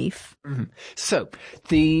amicus brief. Mm-hmm. So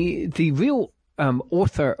the real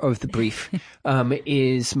author of the brief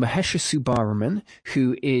is Mahesha Subaraman,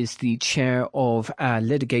 who is the chair of our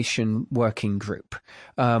litigation working group,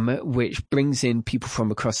 which brings in people from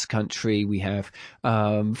across the country. We have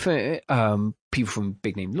people from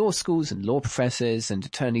big name law schools and law professors and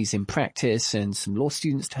attorneys in practice and some law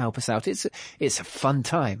students to help us out. It's a fun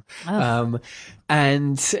time. Oh.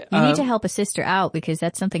 And you need to help a sister out, because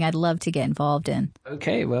that's something I'd love to get involved in.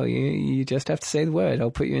 Okay, well, you just have to say the word.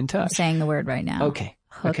 I'll put you in touch. I'm saying the word right now. Okay.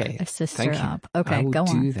 Hook okay. a sister Thank you. up. Okay, I will go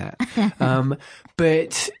on. do that.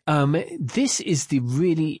 But this is the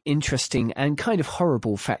really interesting and kind of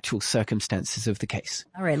horrible factual circumstances of the case.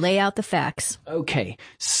 All right, lay out the facts. Okay,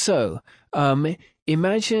 so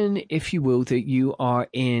imagine, if you will, that you are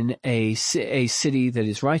in a city that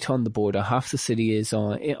is right on the border. Half the city is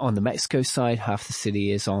on the Mexico side, half the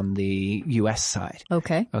city is on the U.S. side.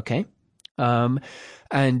 Okay. Okay.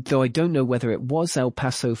 And though I don't know whether it was El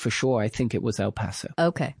Paso for sure, I think it was El Paso.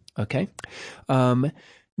 Okay. Okay.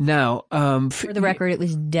 Now, for the record, it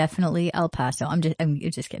was definitely El Paso. I'm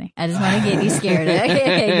just kidding. I just want to get you scared.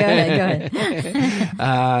 Okay, go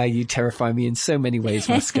ahead. You terrify me in so many ways,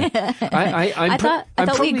 Muska. I thought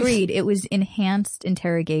we agreed it was enhanced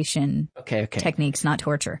interrogation techniques, not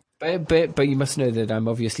torture. But you must know that I'm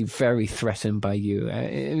obviously very threatened by you,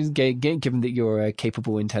 given that you're a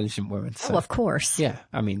capable, intelligent woman. So, of course. Yeah,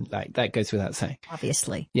 I mean, like, that goes without saying.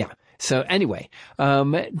 Obviously. Yeah. So anyway,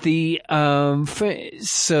 there's this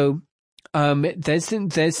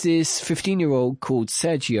 15-year-old called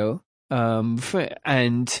Sergio,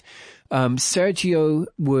 and Sergio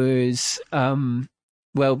was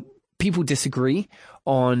people disagree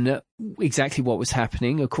on exactly what was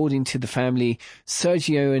happening. According to the family,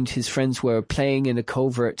 Sergio and his friends were playing in a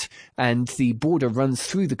culvert, and the border runs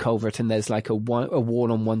through the culvert, and there's like a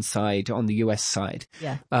wall on one side, on the US side.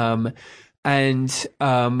 Yeah. And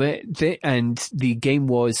the game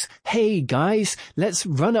was, hey guys, let's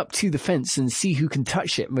run up to the fence and see who can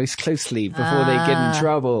touch it most closely before they get in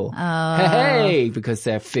trouble. Hey, because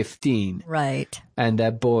they're 15. Right. And they're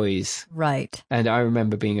boys. Right. And I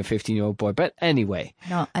remember being a 15-year-old boy. But anyway.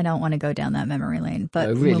 No, I don't want to go down that memory lane, but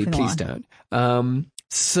no, really, please don't.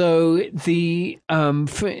 So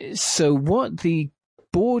what the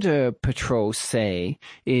Border Patrol say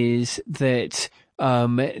is that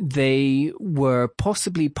they were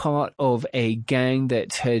possibly part of a gang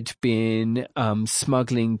that had been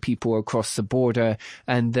smuggling people across the border,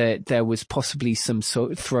 and that there was possibly some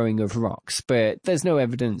sort of throwing of rocks, but there's no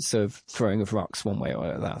evidence of throwing of rocks one way or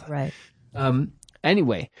the other. Right.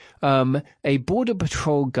 Anyway, a Border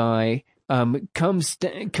Patrol guy comes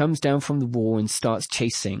down from the wall and starts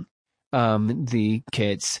chasing the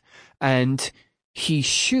kids, and he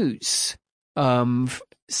shoots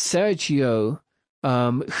Sergio,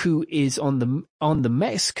 who is on the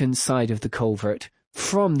Mexican side of the culvert,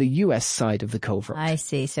 from the U.S. side of the culvert. I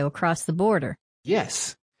see. So across the border.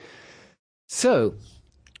 Yes. So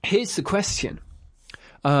here's the question.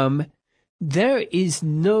 There is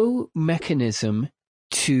no mechanism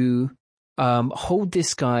to hold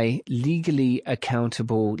this guy legally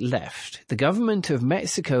accountable left. The government of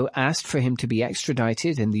Mexico asked for him to be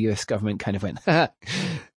extradited, and the U.S. government kind of went,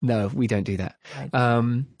 no, we don't do that.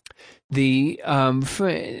 Right.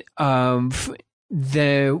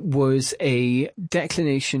 There was a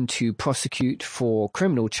declination to prosecute for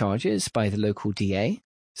criminal charges by the local DA,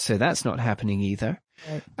 so that's not happening either.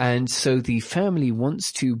 Right. And so the family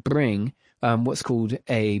wants to bring what's called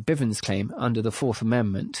a Bivens claim under the Fourth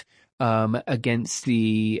Amendment against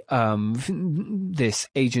the this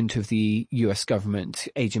agent of the U.S. government,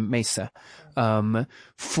 Agent Mesa,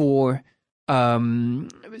 for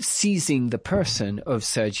seizing the person of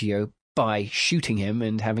Sergio by shooting him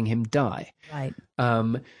and having him die. Right.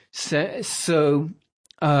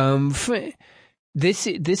 This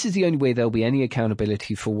is the only way there'll be any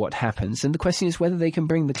accountability for what happens, and the question is whether they can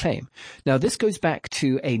bring the claim. Now, this goes back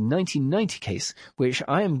to a 1990 case, which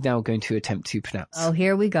I am now going to attempt to pronounce. Oh,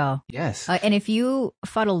 here we go. Yes. And if you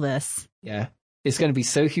fuddle this... Yeah. It's going to be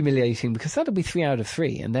so humiliating, because that'll be 3 out of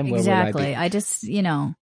 3, and then where will I be? Exactly. I just,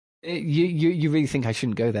 You really think I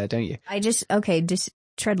shouldn't go there, don't you? Just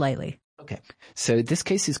tread lightly. Okay. So this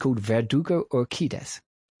case is called Verdugo Orquides.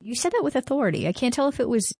 You said that with authority. I can't tell if it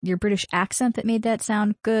was your British accent that made that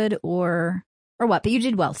sound good or what, but you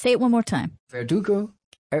did well. Say it one more time. Verdugo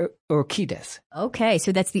Orquides. Okay,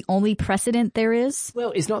 so that's the only precedent there is?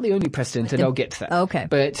 Well, it's not the only precedent, and I'll get to that. Okay.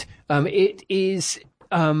 But it is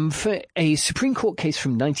for a Supreme Court case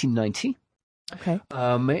from 1990. Okay.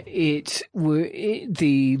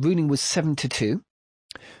 The ruling was 7-2.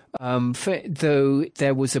 though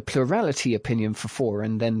there was a plurality opinion for 4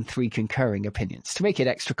 and then 3 concurring opinions to make it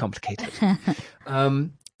extra complicated.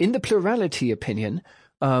 In the plurality opinion,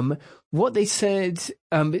 what they said,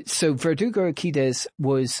 so Verdugo Urquidez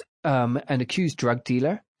was an accused drug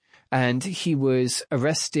dealer, and he was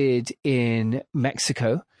arrested in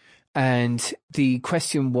Mexico. And the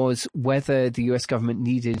question was whether the U.S. government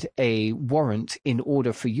needed a warrant in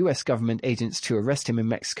order for U.S. government agents to arrest him in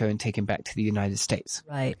Mexico and take him back to the United States.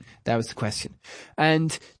 Right. That was the question.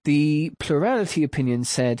 And the plurality opinion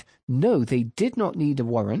said, no, they did not need a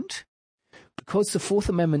warrant because the Fourth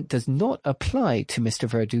Amendment does not apply to Mr.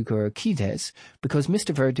 Verdugo Urquidez, because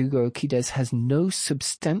Mr. Verdugo Urquidez has no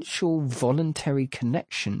substantial voluntary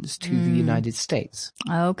connections to the United States.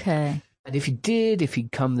 Okay. And if he did, if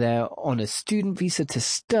he'd come there on a student visa to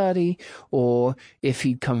study, or if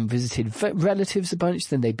he'd come and visited relatives a bunch,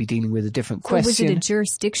 then they'd be dealing with a different question. Was it a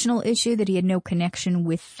jurisdictional issue that he had no connection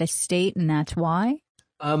with the state, and that's why?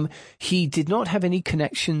 He did not have any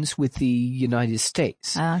connections with the United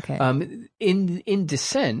States. Okay. In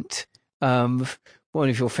dissent, one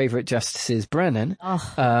of your favorite justices, Brennan,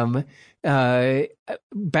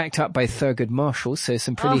 backed up by Thurgood Marshall, so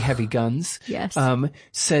some pretty heavy guns, yes.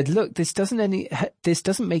 Said, look, this doesn't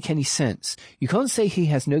make any sense. You can't say he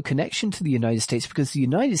has no connection to the United States because the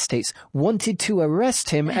United States wanted to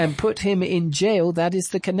arrest him and put him in jail. That is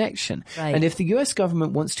the connection. Right. And if the US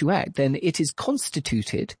government wants to act, then it is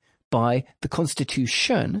constituted by the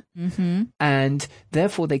Constitution, and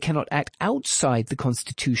therefore they cannot act outside the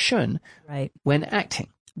Constitution when acting.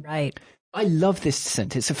 Right. I love this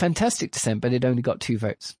dissent. It's a fantastic dissent, but it only got 2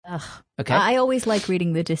 votes. Ugh. Okay. I always like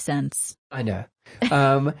reading the dissents. I know.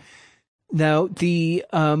 Now the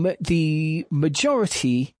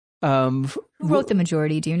majority. Who wrote the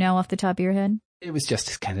majority? Do you know off the top of your head? It was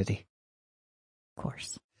Justice Kennedy. Of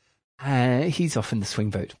course. He's often the swing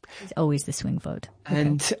vote. He's always the swing vote.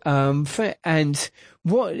 Okay. And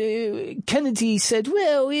what Kennedy said,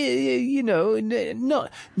 well,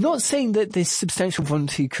 not saying that this substantial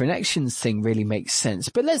voluntary connections thing really makes sense,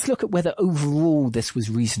 but let's look at whether overall this was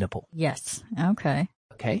reasonable. Yes. Okay.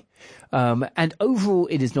 Okay. And overall,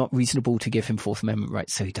 it is not reasonable to give him Fourth Amendment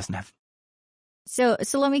rights, so he doesn't have. So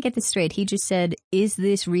let me get this straight. He just said, "Is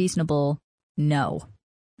this reasonable?" No.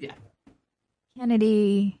 Yeah.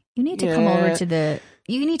 Kennedy. You need to come over to the.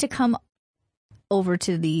 You need to come over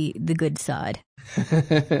to the good side. You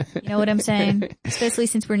know what I'm saying? Especially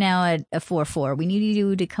since we're now at a 4-4, we need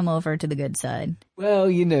you to come over to the good side. Well,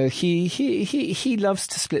 he loves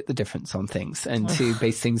to split the difference on things and to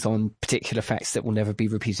base things on particular facts that will never be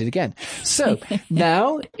repeated again. So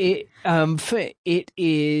now it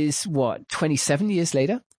is what 27 years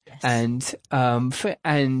later, yes.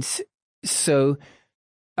 and so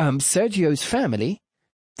Sergio's family.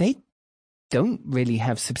 They don't really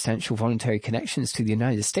have substantial voluntary connections to the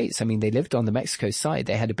United States. I mean, they lived on the Mexico side.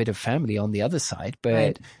 They had a bit of family on the other side,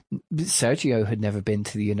 but Sergio had never been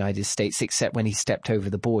to the United States except when he stepped over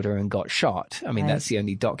the border and got shot. I mean, that's the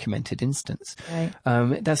only documented instance. Right.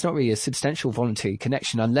 That's not really a substantial voluntary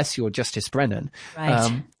connection unless you're Justice Brennan,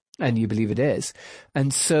 and you believe it is.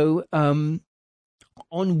 And so on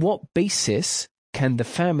what basis can the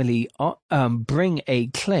family bring a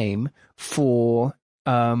claim for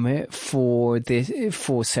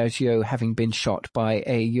Sergio having been shot by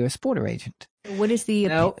a U.S. border agent? What is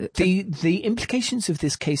the implications of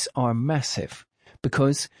this case are massive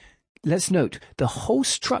because let's note the whole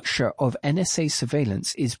structure of NSA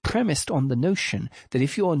surveillance is premised on the notion that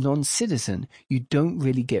if you're a non-citizen, you don't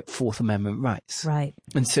really get Fourth Amendment rights. Right.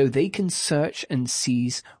 And so they can search and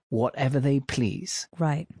seize whatever they please.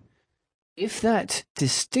 Right. If that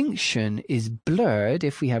distinction is blurred,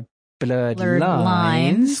 if we have blurred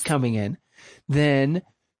lines coming in, then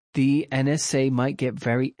the NSA might get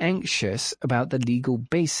very anxious about the legal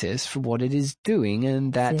basis for what it is doing,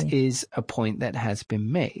 and that is a point that has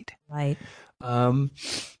been made. Right.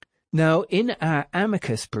 Now, in our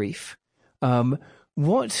amicus brief,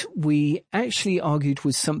 what we actually argued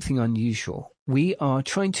was something unusual. We are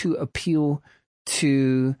trying to appeal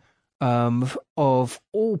to, of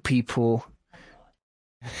all people...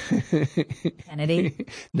 Kennedy?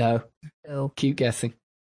 No. Oh. Keep guessing.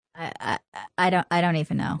 I don't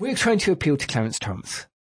even know. We're trying to appeal to Clarence Thomas.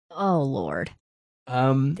 Oh Lord.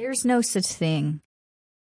 There's no such thing.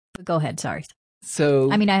 But go ahead, sorry.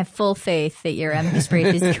 So I mean, I have full faith that your amicus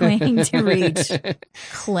brief is going to reach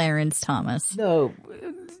Clarence Thomas. No.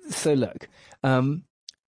 So look,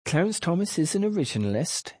 Clarence Thomas is an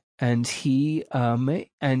originalist, and he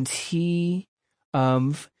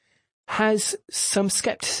has some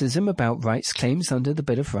skepticism about rights claims under the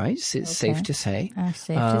Bill of Rights. It's safe to say.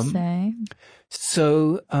 Safe to say.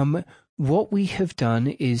 So what we have done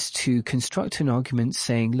is to construct an argument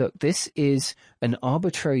saying, look, this is an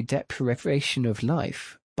arbitrary deprivation of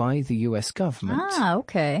life by the US government. Ah,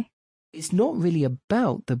 okay. It's not really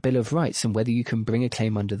about the Bill of Rights and whether you can bring a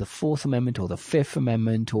claim under the Fourth Amendment or the Fifth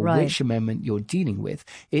Amendment or which amendment you're dealing with.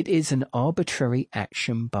 It is an arbitrary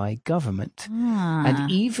action by government.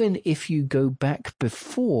 And even if you go back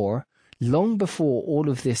long before all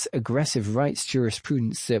of this aggressive rights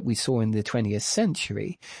jurisprudence that we saw in the 20th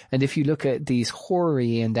century, and if you look at these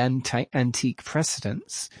hoary and antique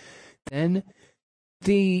precedents, then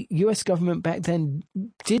the US government back then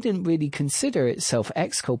didn't really consider itself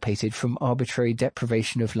exculpated from arbitrary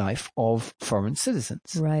deprivation of life of foreign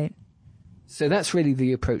citizens. Right. So that's really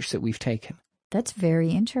the approach that we've taken. That's very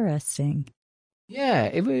interesting. Yeah,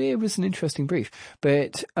 it was an interesting brief.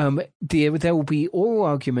 But there will be oral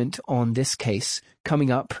argument on this case coming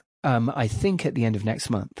up, I think, at the end of next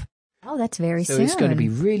month. Oh, that's very soon. So it's going to be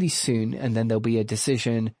really soon, and then there'll be a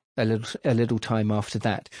decision a little time after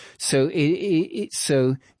that. So it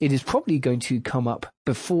is probably going to come up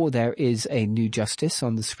before there is a new justice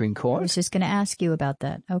on the Supreme Court. I was just going to ask you about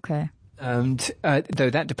that. Okay. And though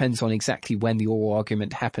that depends on exactly when the oral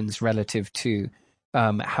argument happens relative to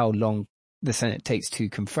how long the Senate takes to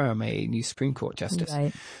confirm a new Supreme Court justice.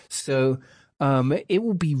 Right. So it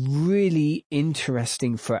will be really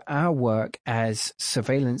interesting for our work as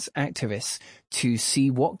surveillance activists to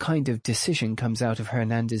see what kind of decision comes out of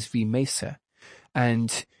Hernandez v. Mesa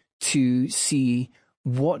and to see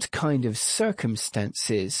what kind of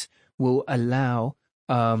circumstances will allow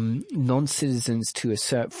non-citizens to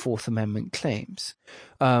assert Fourth Amendment claims.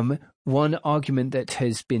 One argument that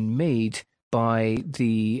has been made by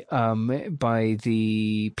the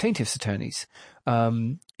plaintiff's attorneys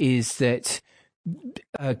is that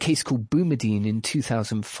a case called Boumediene in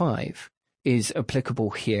 2005 is applicable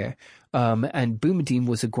here. And Boumediene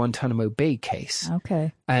was a Guantanamo Bay case.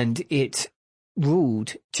 Okay. And it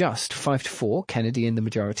ruled just 5-4, Kennedy in the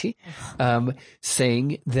majority,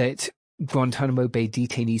 saying that Guantanamo Bay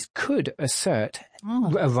detainees could assert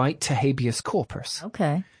a right to habeas corpus.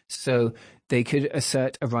 Okay. So they could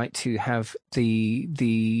assert a right to have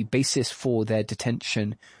the basis for their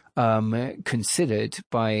detention considered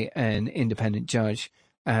by an independent judge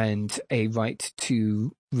and a right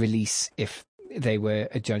to release if they were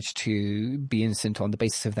adjudged to be innocent on the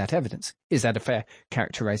basis of that evidence. Is that a fair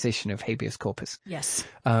characterization of habeas corpus? Yes.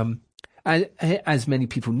 As many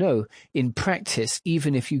people know, in practice,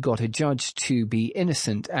 even if you got a judge to be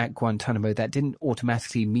innocent at Guantanamo, that didn't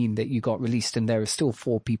automatically mean that you got released. And there are still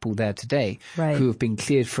 4 people there today who have been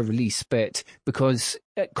cleared for release. But because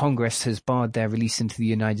Congress has barred their release into the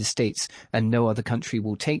United States and no other country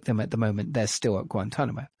will take them at the moment, they're still at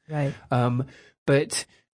Guantanamo. Right. But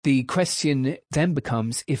the question then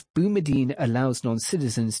becomes, if Boumediene allows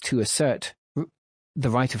non-citizens to assert the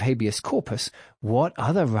right of habeas corpus, what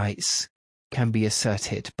other rights can be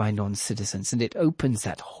asserted by non-citizens? And it opens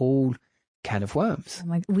that whole can of worms.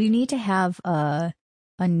 We need to have a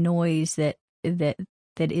noise that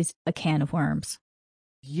is a can of worms.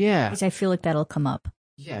 Yeah. Because I feel like that'll come up.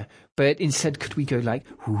 Yeah. But instead, could we go like,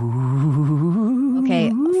 ooh,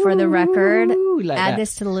 okay, for the record, like add that.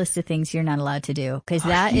 This to the list of things you're not allowed to do. Because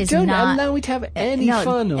that you is don't not allow me to have any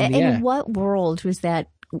fun on the air. In what world was that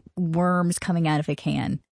worms coming out of a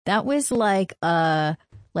can? That was like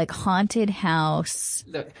haunted house.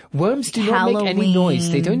 Look, worms do Halloween. not make any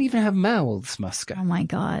noise. They don't even have mouths, Muska. Oh my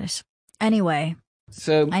gosh. Anyway,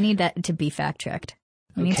 so I need that to be fact checked.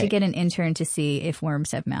 We need to get an intern to see if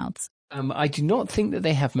worms have mouths. I do not think that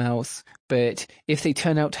they have mouths, but if they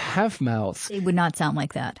turn out to have mouths, they would not sound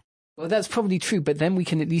like that. Well, that's probably true, but then we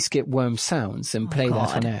can at least get worm sounds and play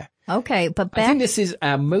that on air. Okay, but I think this is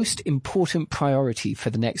our most important priority for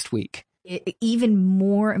the next week. Even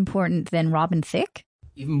more important than Robin Thicke?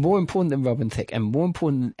 Even more important than Robin Thicke, and more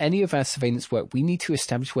important than any of our surveillance work, we need to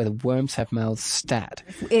establish whether worms have mouths stat.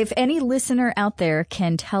 If any listener out there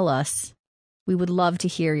can tell us, we would love to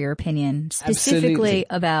hear your opinion, specifically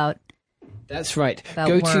about... That's right.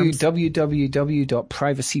 Go worms. to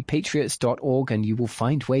www.privacypatriots.org and you will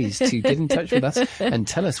find ways to get in touch with us and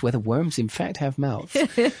tell us whether worms in fact have mouths.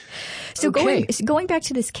 So going back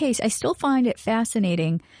to this case, I still find it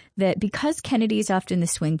fascinating that because Kennedy is often the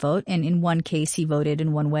swing vote, and in one case he voted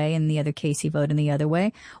in one way and in the other case he voted in the other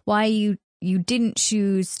way, why you didn't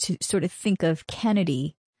choose to sort of think of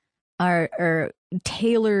Kennedy or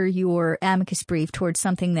tailor your amicus brief towards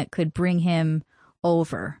something that could bring him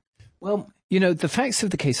over? Well, the facts of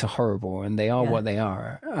the case are horrible, and they are what they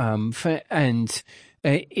are. And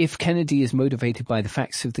if Kennedy is motivated by the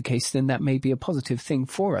facts of the case, then that may be a positive thing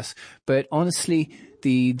for us. But honestly,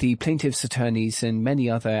 the plaintiff's attorneys and many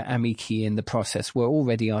other amici in the process were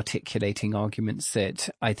already articulating arguments that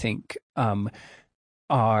I think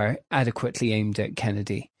are adequately aimed at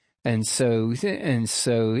Kennedy. And so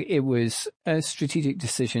it was a strategic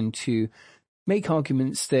decision to make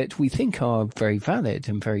arguments that we think are very valid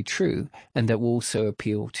and very true, and that will also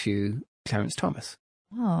appeal to Clarence Thomas.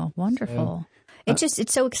 Oh, wonderful.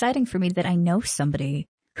 It's so exciting for me that I know somebody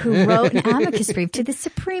who wrote an amicus brief to the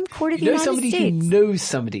Supreme Court of the United States. Somebody who knows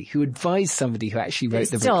somebody, who advised somebody who actually wrote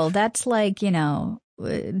the brief. Still, that's like,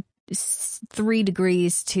 3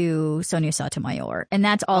 degrees to Sonia Sotomayor. And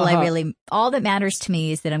that's all all that matters to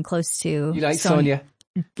me is that I'm close to You like Sonia?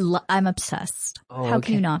 I'm obsessed. Oh, How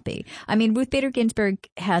can you not be? I mean, Ruth Bader Ginsburg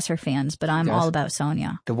has her fans, but I'm all about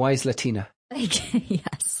Sonia. The wise Latina.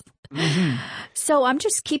 Yes. Mm-hmm. So I'm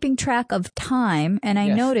just keeping track of time, and I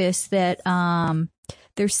noticed that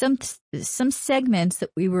there's some segments that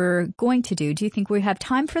we were going to do. Do you think we have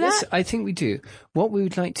time for that? Yes, I think we do. What we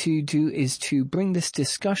would like to do is to bring this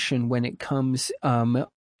discussion when it comes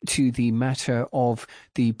to the matter of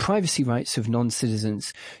the privacy rights of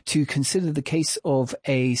non-citizens, to consider the case of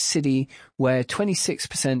a city where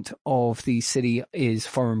 26% of the city is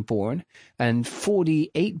foreign-born and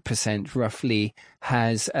 48% roughly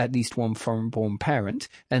has at least one foreign-born parent,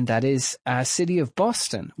 and that is our city of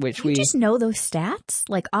Boston, which you just know those stats,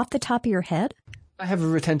 like off the top of your head? I have a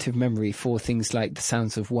retentive memory for things like the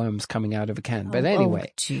sounds of worms coming out of a can, but anyway.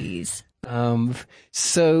 Oh, jeez.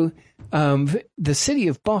 The city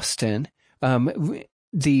of Boston,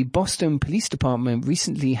 the Boston Police Department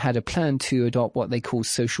recently had a plan to adopt what they call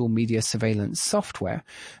social media surveillance software.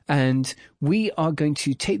 And we are going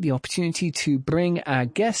to take the opportunity to bring our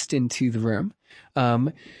guest into the room.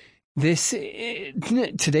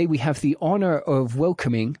 Today we have the honor of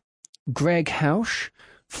welcoming Greg Hausch,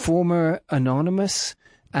 former Anonymous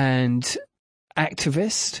and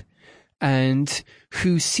activist, and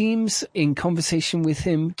who seems, in conversation with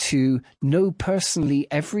him, to know personally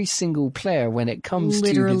every single player when it comes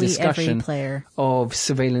to the discussion of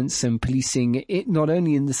surveillance and policing, not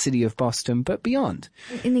only in the city of Boston, but beyond.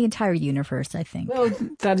 In the entire universe, I think. Well,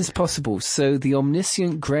 that is possible. So the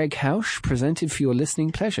omniscient Greg Hausch, presented for your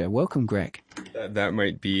listening pleasure. Welcome, Greg. That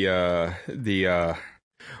might be the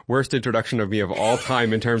worst introduction of me of all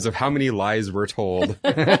time in terms of how many lies we're told.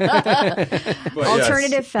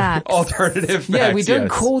 Alternative facts. Alternative facts. Yeah, we don't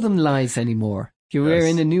call them lies anymore. We're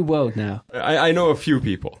in a new world now. I know a few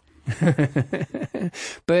people.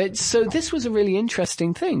 But so this was a really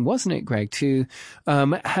interesting thing, wasn't it, Greg, to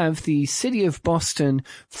have the city of Boston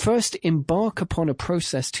first embark upon a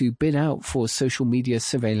process to bid out for social media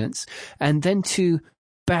surveillance, and then to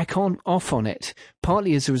back off on it,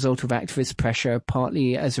 partly as a result of activist pressure,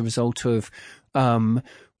 partly as a result of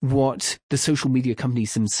what the social media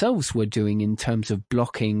companies themselves were doing in terms of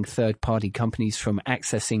blocking third-party companies from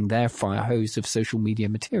accessing their fire hose of social media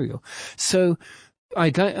material. So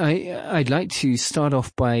I'd like to start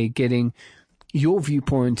off by getting your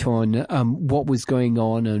viewpoint on what was going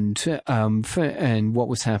on and what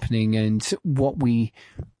was happening and what we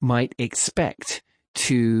might expect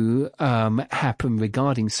to happen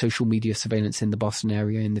regarding social media surveillance in the Boston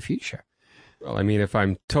area in the future. Well, I mean, if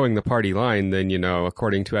I'm towing the party line, then,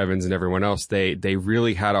 according to Evans and everyone else, they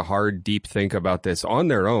really had a hard, deep think about this on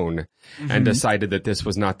their own and decided that this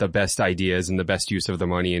was not the best ideas and the best use of the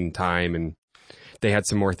money and time. And they had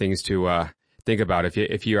some more things to think about.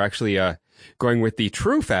 If you're actually going with the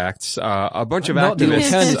true facts, a bunch of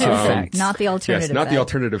activists, not the alternative, yes, not the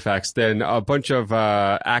alternative facts. Then a bunch of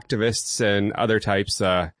activists and other types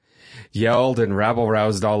yelled and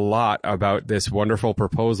rabble-roused a lot about this wonderful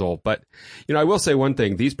proposal. But I will say one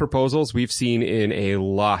thing: these proposals we've seen in a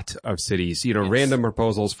lot of cities. Random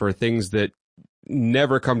proposals for things that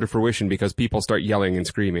never come to fruition because people start yelling and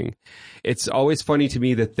screaming. It's always funny to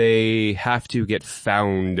me that they have to get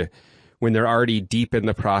found when they're already deep in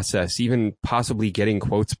the process, even possibly getting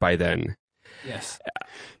quotes by then. Yes,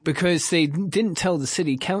 because they didn't tell the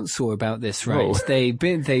city council about this, right? Oh. They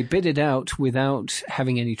bid it out without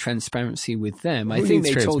having any transparency with them. I think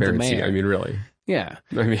they told the mayor. I mean, really? Yeah.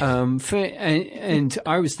 I mean, and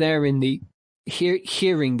I was there in the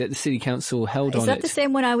hearing that the city council held on it. Is that the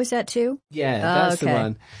same one I was at too? Yeah, that's the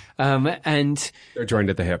one. And they're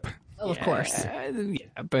joined at the hip. Oh, of course.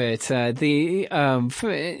 But the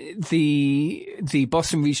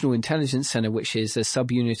Boston Regional Intelligence Center, which is a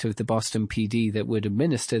subunit of the Boston PD that would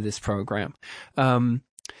administer this program,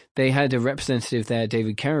 they had a representative there,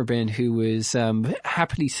 David Carabin, who was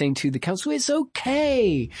happily saying to the council, it's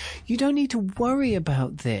okay. You don't need to worry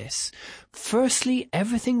about this. Firstly,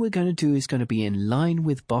 everything we're going to do is going to be in line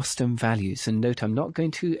with Boston values. And note, I'm not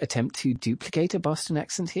going to attempt to duplicate a Boston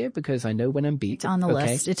accent here because I know when I'm beat. It's on the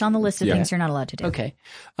list. It's on the list of things you're not allowed to do. Okay.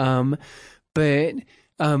 But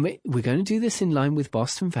we're going to do this in line with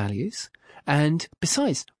Boston values. And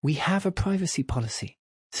besides, we have a privacy policy.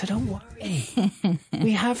 So don't worry.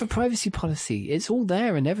 We have a privacy policy. It's all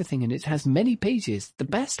there and everything, and it has many pages, the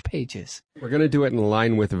best pages. We're going to do it in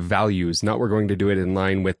line with values, not we're going to do it in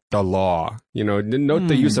line with the law. Note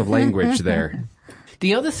the use of language there.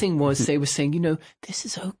 The other thing was they were saying, this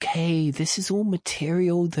is okay. This is all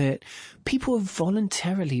material that people have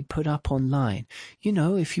voluntarily put up online.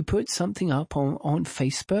 If you put something up on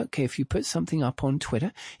Facebook, if you put something up on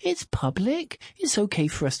Twitter, it's public. It's okay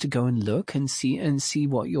for us to go and look and see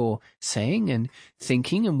what you're saying and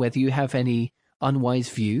thinking and whether you have any unwise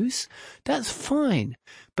views. That's fine.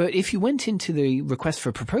 But if you went into the request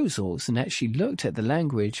for proposals and actually looked at the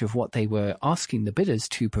language of what they were asking the bidders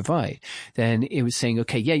to provide, then it was saying,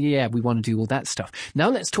 okay, yeah, we want to do all that stuff. Now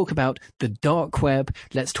let's talk about the dark web.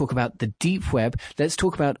 Let's talk about the deep web. Let's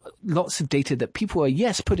talk about lots of data that people are,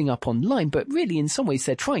 yes, putting up online, but really in some ways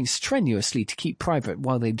they're trying strenuously to keep private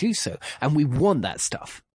while they do so. And we want that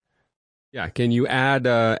stuff. Yeah, can you add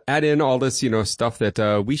in all this, stuff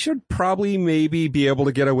that we should probably maybe be able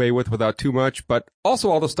to get away with without too much, but also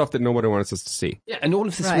all the stuff that nobody wants us to see. Yeah, and all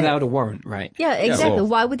of this without a warrant, right? Yeah, exactly.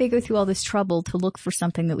 Why would they go through all this trouble to look for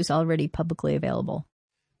something that was already publicly available?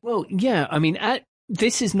 Well, yeah, I mean,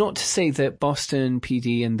 this is not to say that Boston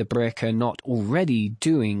PD and the BRIC are not already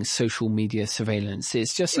doing social media surveillance.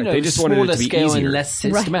 It's just, they just wanted it to be scale easier. And less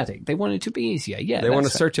systematic. Right. They want it to be easier. Yeah, they want a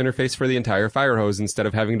search interface for the entire fire hose instead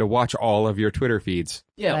of having to watch all of your Twitter feeds.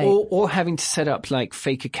 Yeah, right. or having to set up like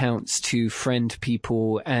fake accounts to friend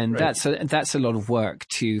people, and right. that's a lot of work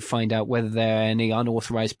to find out whether there are any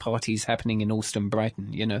unauthorized parties happening in Alston,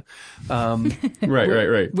 Brighton.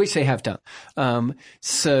 Right. Which they have done.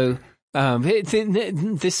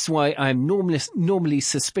 This is why I'm normally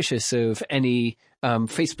suspicious of any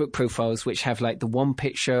Facebook profiles which have like the one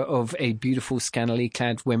picture of a beautiful scantily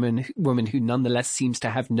clad woman who nonetheless seems to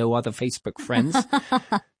have no other Facebook friends.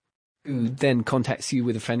 Who then contacts you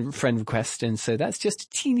with a friend request, and so that's just a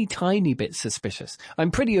teeny tiny bit suspicious. I'm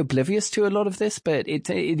pretty oblivious to a lot of this, but it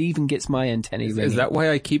even gets my antennae ringing. Is that why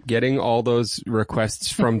I keep getting all those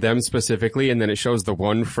requests from them specifically, and then it shows the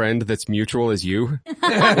one friend that's mutual as you? Is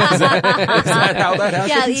that how that happens?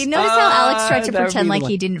 Yeah, you notice how Alex tried to pretend like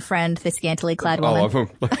he didn't friend the scantily clad woman? All of them.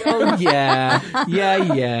 Oh, yeah.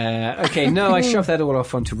 Okay, no, I shoved that all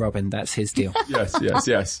off onto Robin. That's his deal.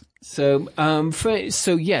 Yes. So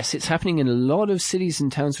yes, it's happening in a lot of cities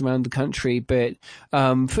and towns around the country, but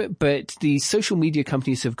the social media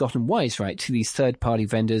companies have gotten wise, right, to these third-party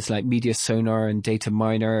vendors like MediaSonar and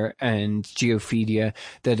DataMiner and Geofeedia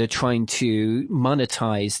that are trying to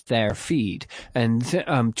monetize their feed. And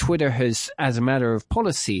Twitter has, as a matter of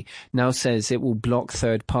policy, now says it will block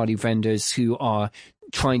third-party vendors who are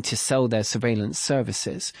trying to sell their surveillance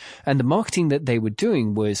services. And the marketing that they were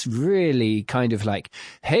doing was really kind of like,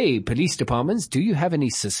 hey, police departments, do you have any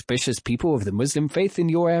suspicious people of the Muslim faith in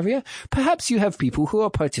your area? Perhaps you have people who are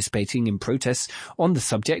participating in protests on the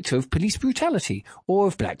subject of police brutality or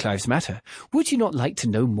of Black Lives Matter. Would you not like to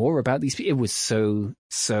know more about these people? It was so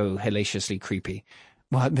hellaciously creepy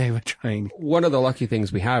what they were trying. One of the lucky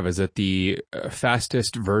things we have is that the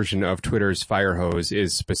fastest version of Twitter's Firehose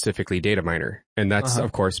is specifically DataMiner. And that's,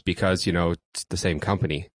 of course, because, it's the same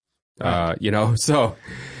company. Right. The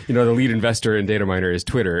lead investor in DataMiner is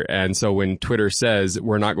Twitter. And so when Twitter says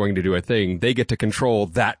we're not going to do a thing, they get to control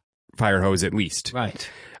that Firehose at least. Right.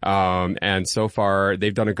 And so far,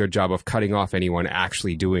 they've done a good job of cutting off anyone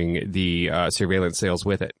actually doing the surveillance sales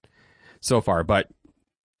with it so far. But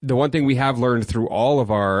the one thing we have learned through all of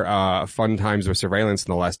our fun times with surveillance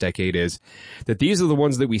in the last decade is that these are the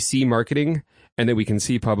ones that we see marketing and that we can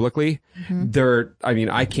see publicly. Mm-hmm.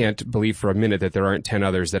 I can't believe for a minute that there aren't 10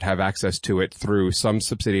 others that have access to it through some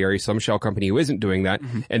subsidiary, some shell company who isn't doing that,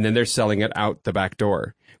 and then they're selling it out the back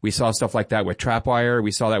door. We saw stuff like that with Trapwire.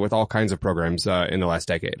 We saw that with all kinds of programs in the last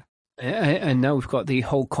decade. And now we've got the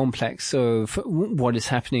whole complex of what is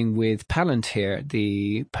happening with Palantir,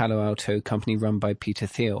 the Palo Alto company run by Peter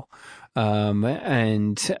Thiel.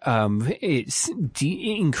 It's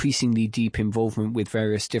increasingly deep involvement with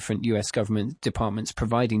various different US government departments,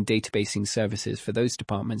 providing databasing services for those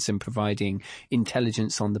departments and providing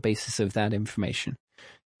intelligence on the basis of that information.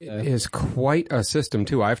 It is quite a system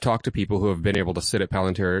too. I've talked to people who have been able to sit at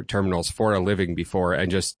Palantir terminals for a living before and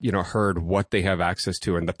just, heard what they have access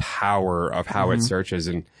to and the power of how it searches.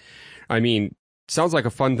 And I mean, sounds like a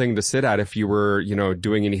fun thing to sit at if you were,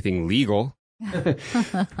 doing anything legal.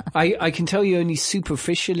 I can tell you only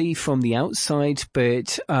superficially from the outside,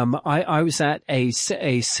 but I was at a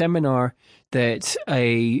seminar that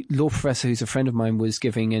a law professor who's a friend of mine was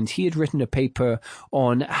giving, and he had written a paper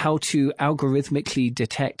on how to algorithmically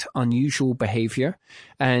detect unusual behavior.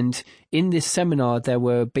 And in this seminar, there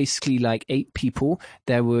were basically like 8 people.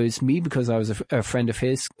 There was me, because I was a friend of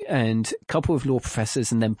his, and a couple of law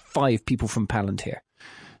professors, and then 5 people from Palantir.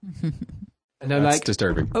 And I'm like,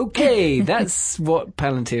 disturbing. Okay, that's what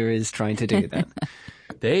Palantir is trying to do then.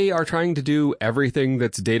 They are trying to do everything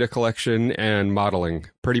that's data collection and modeling.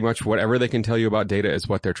 Pretty much whatever they can tell you about data is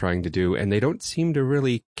what they're trying to do. And they don't seem to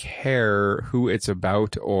really care who it's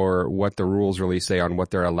about or what the rules really say on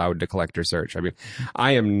what they're allowed to collect or search. I mean,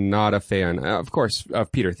 I am not a fan, of course,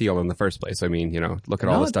 of Peter Thiel in the first place. I mean, look at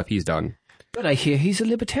all the stuff he's done. But I hear he's a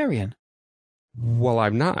libertarian. Well,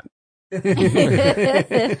 I'm not. I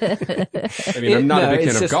mean, I'm not a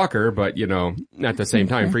big fan of Gawker, but, at the same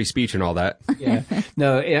time, free speech and all that. Yeah.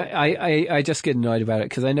 No, I just get annoyed about it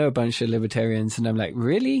because I know a bunch of libertarians and I'm like,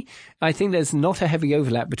 really? I think there's not a heavy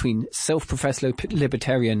overlap between self-professed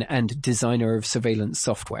libertarian and designer of surveillance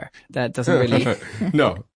software. That doesn't really...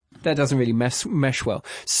 No. That doesn't really mesh well.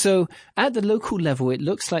 So at the local level, it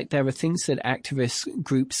looks like there are things that activist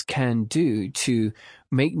groups can do to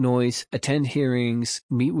make noise, attend hearings,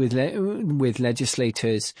 meet with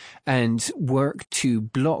legislators, and work to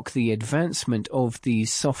block the advancement of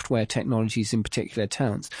these software technologies in particular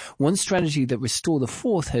towns. One strategy that Restore the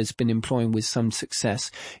Fourth has been employing with some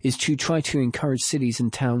success is to try to encourage cities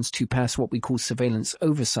and towns to pass what we call surveillance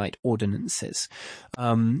oversight ordinances.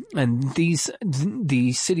 And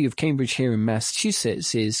the city of Cambridge here in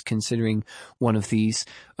Massachusetts is considering one of these.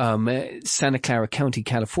 Santa Clara County,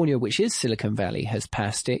 California, which is Silicon Valley, has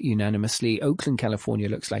passed it unanimously. Oakland, California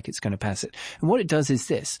looks like it's going to pass it. And what it does is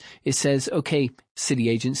this. It says, okay, city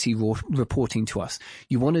agency reporting to us.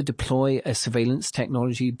 You want to deploy a surveillance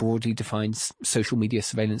technology, broadly defined social media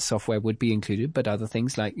surveillance software would be included, but other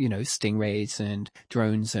things like, stingrays and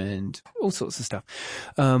drones and all sorts of stuff.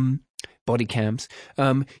 Body cams.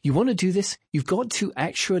 You want to do this, you've got to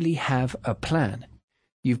actually have a plan.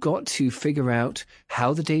 You've got to figure out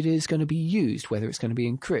how the data is going to be used, whether it's going to be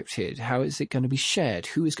encrypted, how is it going to be shared,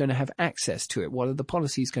 who is going to have access to it, what are the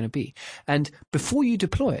policies going to be. And before you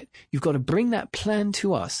deploy it, you've got to bring that plan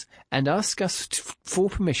to us and ask us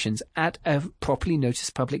for permissions at a properly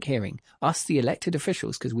noticed public hearing. Us, the elected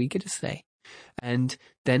officials, because we get a say. And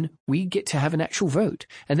then we get to have an actual vote.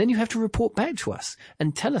 And then you have to report back to us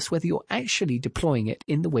and tell us whether you're actually deploying it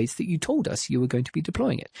in the ways that you told us you were going to be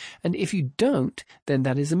deploying it. And if you don't, then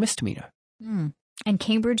that is a misdemeanor. And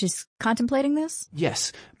Cambridge is contemplating this?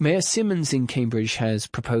 Yes. Mayor Simmons in Cambridge has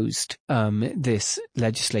proposed this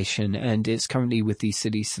legislation, and it's currently with the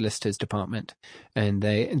city solicitor's department. And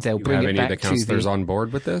they'll bring it back to the... Have any of the councillors on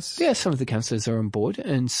board with this? Yeah, some of the councillors are on board.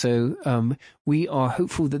 And so we are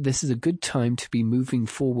hopeful that this is a good time to be moving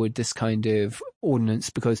forward this kind of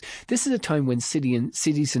ordinance, because this is a time when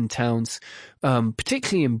cities and towns,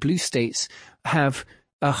 particularly in blue states, have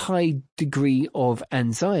a high degree of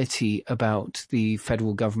anxiety about the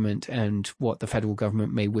federal government and what the federal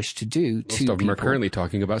government may wish to do to people. Most of them are currently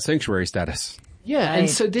talking about sanctuary status. Yeah, right. And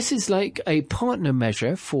so this is like a partner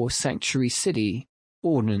measure for sanctuary city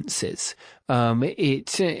ordinances. So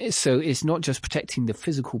it's not just protecting the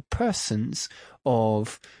physical persons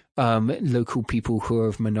of local people who are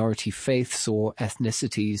of minority faiths or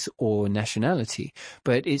ethnicities or nationality,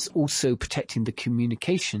 but it's also protecting the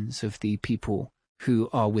communications of the people who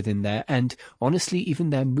are within there, and honestly,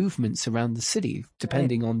 even their movements around the city,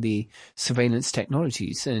 depending on the surveillance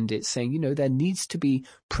technologies. And it's saying, there needs to be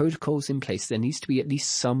protocols in place. There needs to be at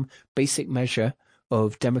least some basic measure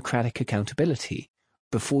of democratic accountability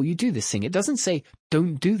before you do this thing. It doesn't say,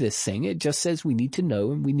 don't do this thing. It just says we need to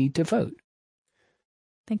know and we need to vote.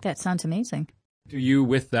 I think that sounds amazing. Do you,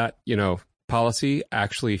 with that, policy,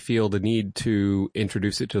 actually feel the need to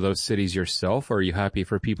introduce it to those cities yourself, or are you happy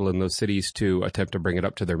for people in those cities to attempt to bring it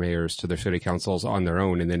up to their mayors, to their city councils on their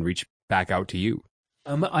own, and then reach back out to you?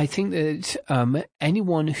 I think that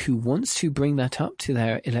anyone who wants to bring that up to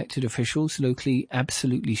their elected officials locally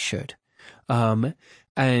absolutely should. We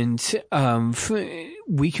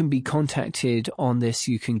can be contacted on this.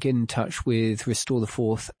 You can get in touch with Restore the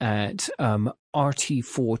Fourth at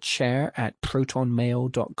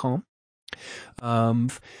rt4chair@protonmail.com.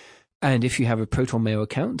 And if you have a Proton Mail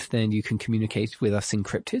account, then you can communicate with us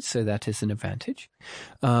encrypted, so that is an advantage.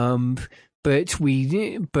 But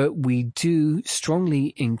we do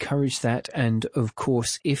strongly encourage that. And of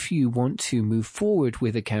course, if you want to move forward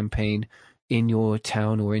with a campaign in your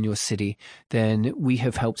town or in your city, then we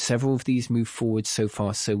have helped several of these move forward so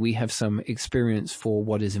far. So we have some experience for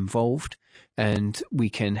what is involved, and we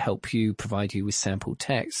can help you, provide you with sample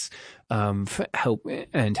texts, help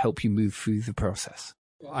you move through the process.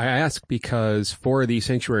 I ask because for the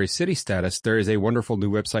sanctuary city status, there is a wonderful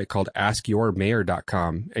new website called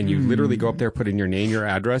askyourmayor.com. And you literally go up there, put in your name, your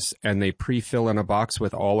address, and they pre-fill in a box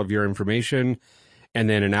with all of your information. And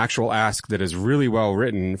then an actual ask that is really well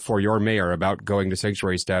written for your mayor about going to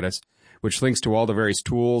sanctuary status, which links to all the various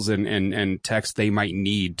tools and text they might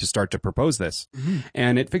need to start to propose this. Mm-hmm.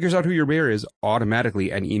 And it figures out who your mayor is automatically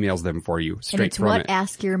and emails them for you straight and it's from what? it.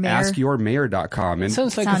 Ask Your Mayor? Askyourmayor.com. And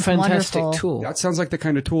sounds like a fantastic wonderful tool. that sounds like the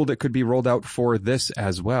kind of tool that could be rolled out for this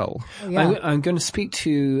as well. Oh, yeah. I'm going to speak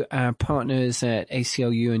to our partners at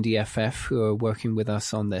ACLU and DFF who are working with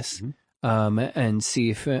us on this. Mm-hmm. And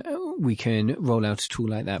see if we can roll out a tool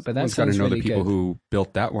like that. But that's got to know really the people good. Who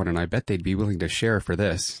built that one, and I bet they'd be willing to share for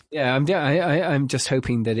this. Yeah, I'm just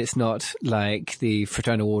hoping that it's not like the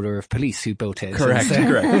Fraternal Order of Police who built it. Correct.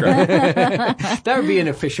 That would be an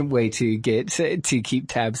efficient way to keep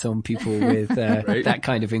tabs on people with right? that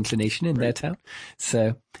kind of inclination in their town.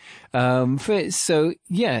 So,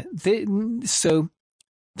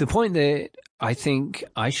 the point that I think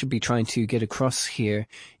I should be trying to get across here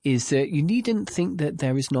is that you needn't think that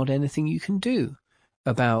there is not anything you can do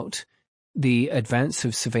about the advance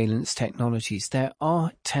of surveillance technologies. There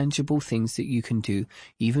are tangible things that you can do,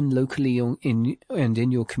 even locally in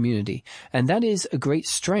your community. And that is a great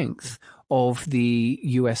strength of the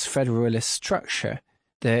US federalist structure,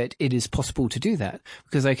 that it is possible to do that.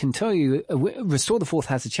 Because I can tell you, Restore the Fourth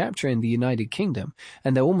has a chapter in the United Kingdom,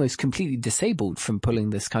 and they're almost completely disabled from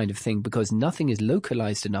pulling this kind of thing because nothing is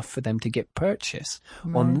localized enough for them to get purchase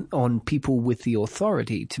on people with the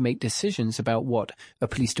authority to make decisions about what a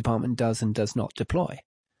police department does and does not deploy.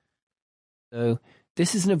 So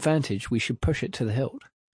this is an advantage. We should push it to the hilt.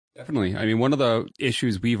 Definitely. I mean, one of the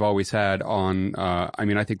issues we've always had on,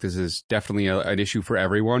 I think this is definitely an issue for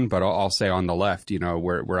everyone, but I'll say on the left,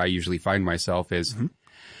 where I usually find myself is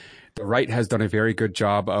the right has done a very good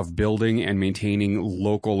job of building and maintaining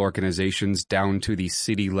local organizations down to the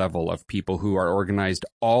city level of people who are organized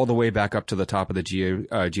all the way back up to the top of the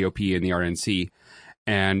GOP and the RNC.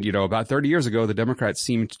 And, about 30 years ago, the Democrats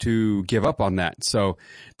seemed to give up on that. So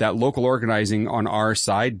that local organizing on our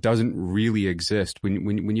side doesn't really exist.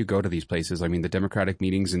 When you go to these places, I mean, the Democratic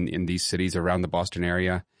meetings in these cities around the Boston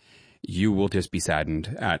area, you will just be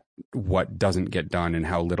saddened at what doesn't get done and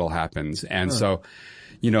how little happens. And so,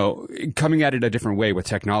 coming at it a different way with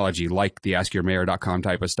technology, like the askyourmayor.com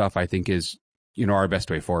type of stuff, I think is, our best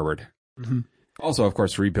way forward. Mm-hmm. Also, of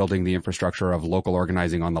course, rebuilding the infrastructure of local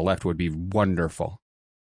organizing on the left would be wonderful.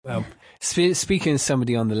 Well, speaking as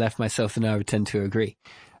somebody on the left myself, and I would tend to agree.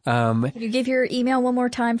 Can you give your email one more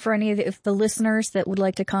time for any of the listeners that would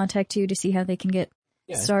like to contact you to see how they can get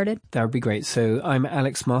started? That would be great. So I'm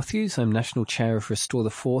Alex Matthews. I'm National Chair of Restore the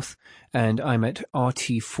Fourth, and I'm at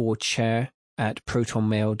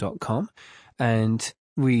rt4chair@protonmail.com. And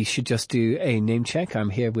we should just do a name check. I'm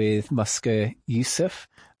here with Musker Yusuf,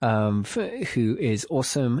 who is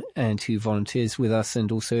awesome and who volunteers with us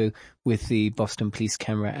and also with the Boston Police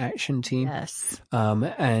Camera Action Team. Yes.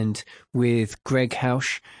 And with Greg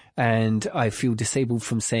Hausch, and I feel disabled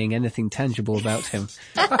from saying anything tangible about him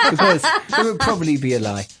because it would probably be a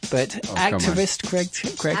lie. But activist Greg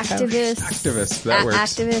Hausch. Activist, that works.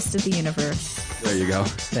 Activist of the universe. There you go.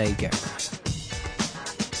 There you go.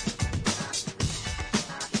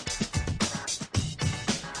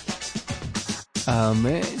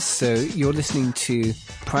 So you're listening to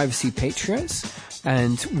Privacy Patriots,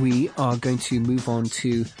 and we are going to move on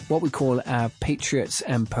to what we call our Patriots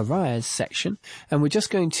and Pariahs section. And we're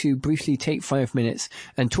just going to briefly take 5 minutes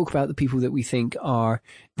and talk about the people that we think are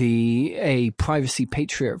a privacy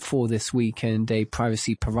patriot for this week and a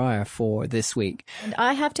privacy pariah for this week. And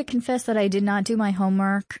I have to confess that I did not do my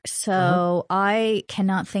homework, so I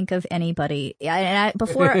cannot think of anybody.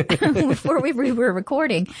 Before we were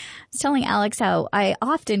recording, I was telling Alex how I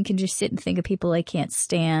often can just sit and think of people I can't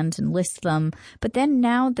stand and list them. But then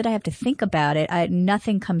now that I have to think about it,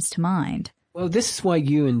 nothing comes to mind. Well, this is why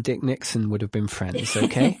you and Dick Nixon would have been friends,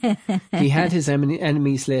 okay? He had his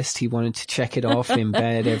enemies list. He wanted to check it off in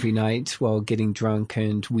bed every night while getting drunk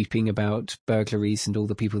and weeping about burglaries and all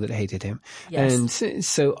the people that hated him. Yes. And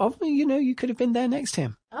so, you could have been there next to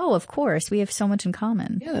him. Oh, of course. We have so much in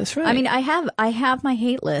common. Yeah, that's right. I mean, I have my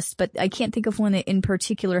hate list, but I can't think of one that in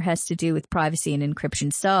particular has to do with privacy and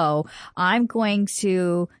encryption. So I'm going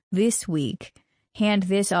to this week hand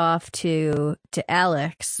this off to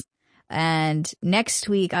Alex. And next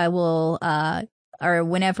week I will, or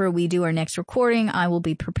whenever we do our next recording, I will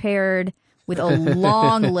be prepared with a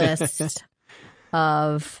long list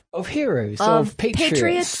of heroes, of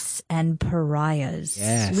patriots and pariahs.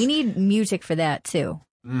 Yes. We need music for that too.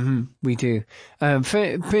 Mm-hmm, we do.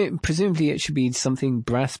 Presumably it should be something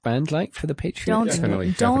brass band like for the Patriots.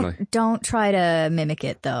 Don't try to mimic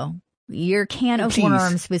it though. Your can of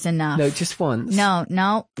worms was enough. No, just once. No.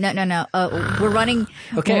 We're running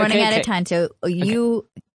out of time, so you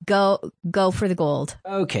go for the gold.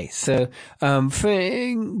 Okay, so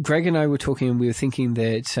Greg and I were talking, and we were thinking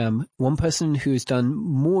that one person who has done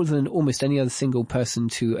more than almost any other single person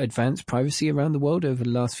to advance privacy around the world over the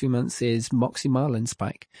last few months is Moxie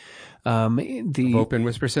Marlinspike. The Open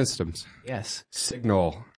Whisper Systems. Yes.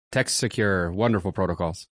 Signal, text secure, wonderful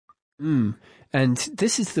protocols. And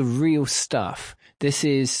this is the real stuff. This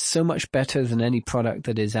is so much better than any product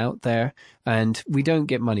that is out there. And we don't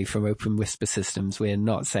get money from Open Whisper Systems. We're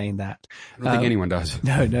not saying that. I don't think anyone does.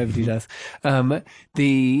 No, nobody does. But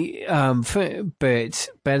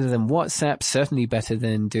better than WhatsApp, certainly better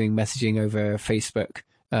than doing messaging over Facebook.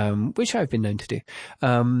 Which I've been known to do.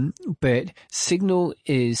 But Signal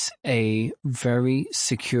is a very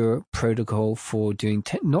secure protocol for doing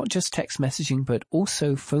not just text messaging, but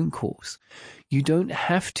also phone calls. You don't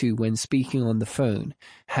have to, when speaking on the phone,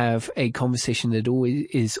 have a conversation that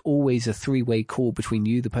is always a three-way call between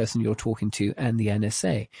you, the person you're talking to, and the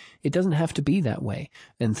NSA. It doesn't have to be that way.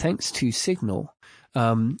 And thanks to Signal,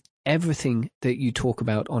 everything that you talk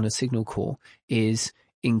about on a Signal call is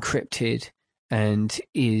encrypted and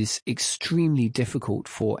is extremely difficult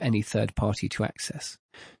for any third party to access.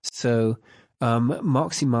 So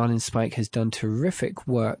Moxie Marlinspike has done terrific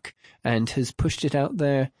work and has pushed it out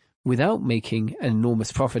there without making an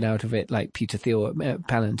enormous profit out of it like Peter Thiel at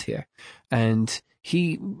Palantir. And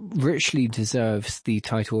he richly deserves the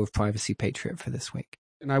title of Privacy Patriot for this week.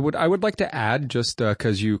 And I would like to add, just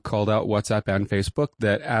because you called out WhatsApp and Facebook,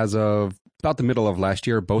 that as of about the middle of last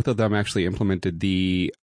year, both of them actually implemented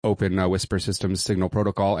the Open Whisper Systems Signal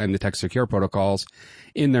Protocol and the Text Secure protocols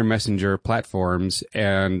in their messenger platforms.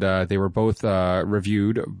 And they were both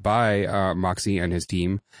reviewed by Moxie and his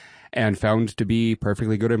team and found to be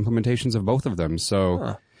perfectly good implementations of both of them.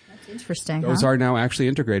 So that's interesting. Those are now actually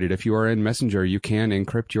integrated. If you are in Messenger, you can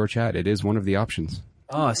encrypt your chat. It is one of the options.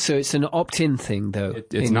 Ah, so it's an opt-in thing, though.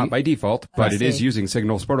 It's not by default, but it is using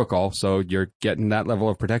Signal's protocol, so you're getting that level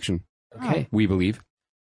of protection. Okay. We believe.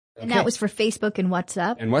 And that was for Facebook and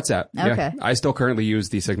WhatsApp? And WhatsApp. Okay. Yeah. I still currently use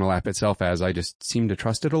the Signal app itself, as I just seem to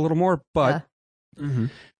trust it a little more, but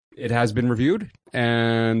it has been reviewed,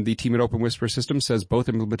 and the team at Open Whisper Systems says both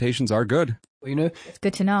implementations are good. Well, it's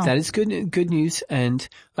good to know. That is good news, and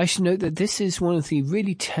I should note that this is one of the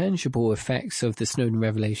really tangible effects of the Snowden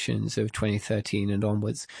revelations of 2013 and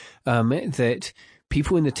onwards, that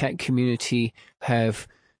people in the tech community have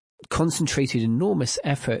concentrated enormous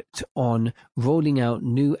effort on rolling out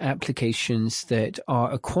new applications that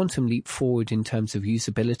are a quantum leap forward in terms of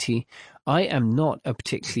usability. I am not a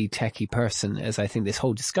particularly techie person, as I think this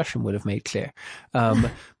whole discussion would have made clear.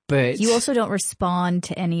 But you also don't respond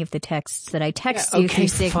to any of the texts that I text you through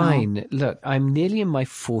Signal. Fine. Look, I'm nearly in my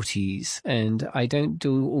 40s, and I don't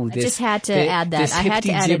do all this. I just had to add that. I had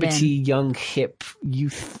to add it in. Young, hip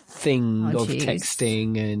youth thing of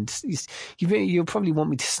texting, and you'll probably want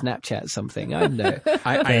me to Snapchat something. I don't know.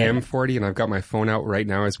 I am 40, and I've got my phone out right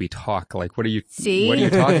now as we talk. Like, what are you? See? What are you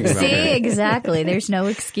talking about? See, exactly. There's no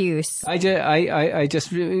excuse. I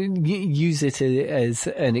just use it as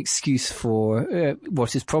an excuse for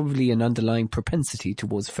what is probably an underlying propensity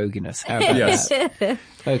towards foginess. Yes.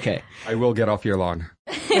 Okay. I will get off your lawn.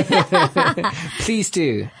 Please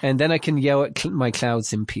do. And then I can yell at my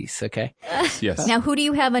clouds in peace, okay? Yes. Now, who do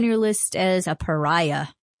you have on your list as a pariah?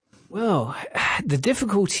 Well, the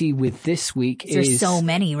difficulty with this week is... There's so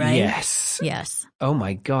many, right? Yes. Oh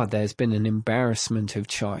my God, there's been an embarrassment of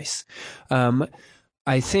choice.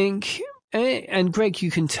 I think... And Greg, you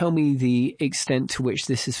can tell me the extent to which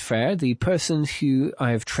this is fair. The person who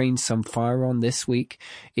I have trained some fire on this week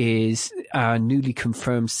is our newly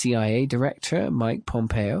confirmed CIA director, Mike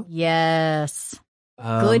Pompeo. Yes.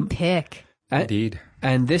 Good pick. Indeed.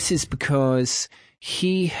 And this is because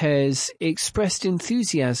he has expressed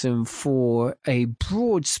enthusiasm for a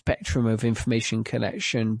broad spectrum of information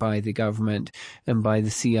collection by the government and by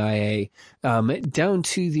the CIA, down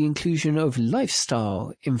to the inclusion of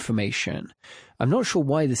lifestyle information. I'm not sure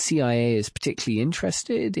why the CIA is particularly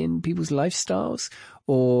interested in people's lifestyles,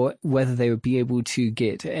 or whether they would be able to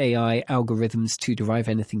get AI algorithms to derive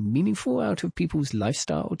anything meaningful out of people's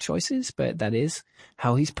lifestyle choices, but that is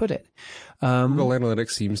how he's put it. Google Analytics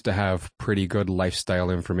seems to have pretty good lifestyle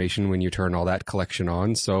information when you turn all that collection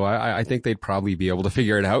on, so I think they'd probably be able to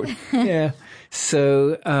figure it out. Yeah.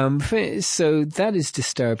 So that is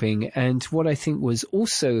disturbing. And what I think was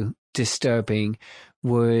also disturbing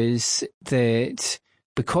was that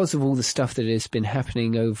because of all the stuff that has been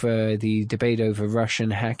happening over the debate over Russian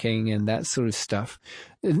hacking and that sort of stuff,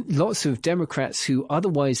 lots of Democrats who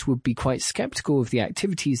otherwise would be quite skeptical of the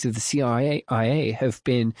activities of the CIA have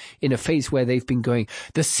been in a phase where they've been going,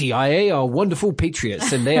 the CIA are wonderful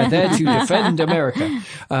patriots and they are there to defend America.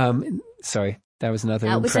 Sorry, that was another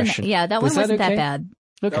impression. That one wasn't that bad.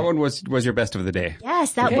 Okay. That one was your best of the day.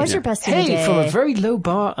 Yes, that was your best of the day. Hey, from a very low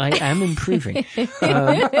bar, I am improving.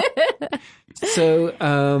 So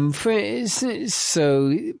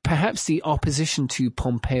perhaps the opposition to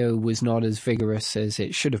Pompeo was not as vigorous as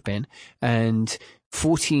it should have been. And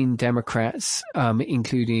 14 Democrats,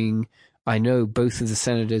 including, I know, both of the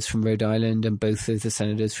senators from Rhode Island and both of the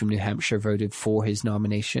senators from New Hampshire voted for his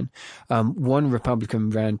nomination. One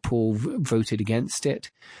Republican, Rand Paul, voted against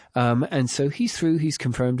it. And so he's through. He's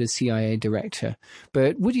confirmed as CIA director.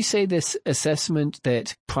 But would you say this assessment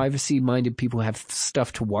that privacy-minded people have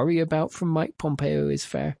stuff to worry about from Mike Pompeo is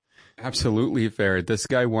fair? Absolutely fair. This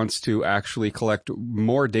guy wants to actually collect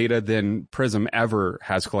more data than PRISM ever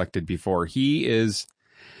has collected before. He is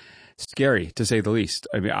scary, to say the least.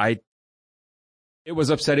 I mean, it was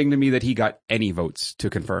upsetting to me that he got any votes to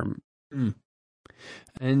confirm.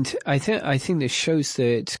 And I think this shows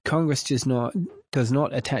that Congress does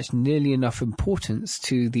not attach nearly enough importance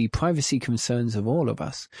to the privacy concerns of all of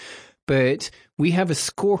us. But we have a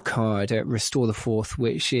scorecard at Restore the Fourth,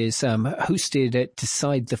 which is hosted at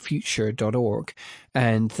decidethefuture.org,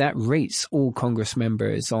 and that rates all Congress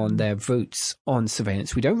members on their votes on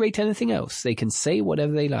surveillance. We don't rate anything else. They can say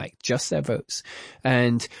whatever they like, just their votes.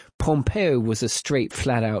 And Pompeo was a straight,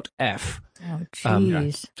 flat-out F. Oh,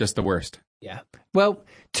 jeez. Just the worst. Yeah. Well,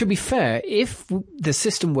 to be fair, if the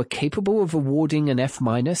system were capable of awarding an F-,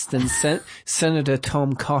 then Senator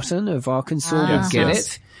Tom Cotton of Arkansas would get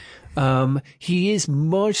it. He is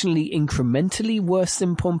marginally, incrementally worse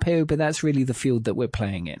than Pompeo, but that's really the field that we're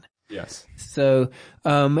playing in. Yes. So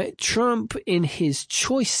Trump, in his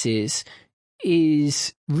choices,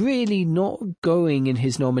 is really not going in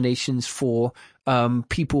his nominations for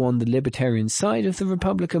people on the libertarian side of the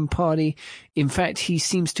Republican Party. In fact, he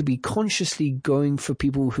seems to be consciously going for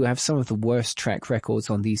people who have some of the worst track records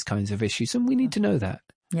on these kinds of issues, and we need to know that.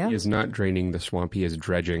 Yeah. He is not draining the swamp. He is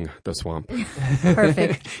dredging the swamp.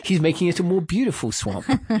 Perfect. He's making it a more beautiful swamp.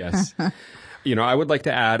 Yes. You know, I would like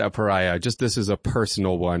to add a pariah. Just this is a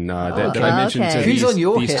personal one that I mentioned to Who's on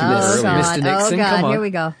your hit list, Mr. Nixon? God, come on. here we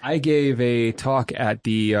go. I gave a talk at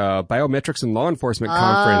the Biometrics and Law Enforcement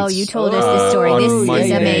Conference. Oh, you told us this story. This is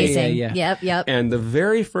Monday. amazing. Yeah. Yep. And the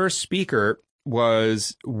very first speaker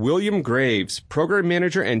was William Graves, Program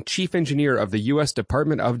Manager and Chief Engineer of the U.S.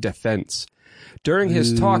 Department of Defense. During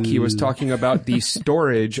his talk, he was talking about the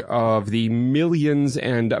storage of the millions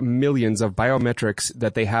and millions of biometrics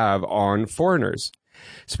that they have on foreigners,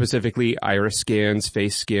 specifically iris scans,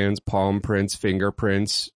 face scans, palm prints,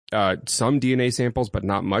 fingerprints, some DNA samples, but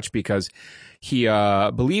not much because he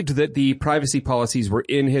believed that the privacy policies were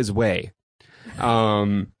in his way.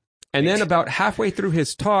 And then about halfway through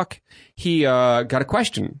his talk, he got a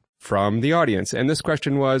question from the audience. And this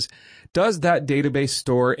question was, does that database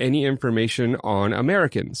store any information on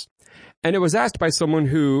Americans? And it was asked by someone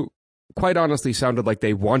who quite honestly sounded like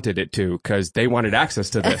they wanted it to, because they wanted access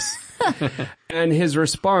to this. And his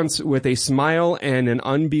response, with a smile and an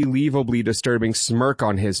unbelievably disturbing smirk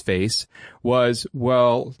on his face, was,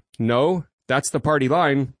 well, no, that's the party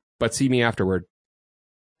line, but see me afterward.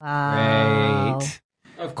 Wow. Right.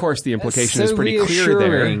 Of course, the implication That's is pretty clear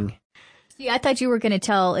reassuring. there. See, I thought you were going to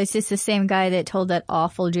tell, is this the same guy that told that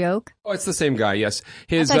awful joke? Oh, it's the same guy, yes.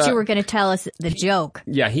 I thought you were going to tell us the joke.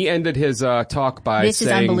 Yeah, he ended his talk by This is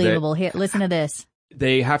saying unbelievable. Here, listen to this.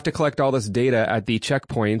 they have to collect all this data at the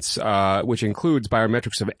checkpoints, which includes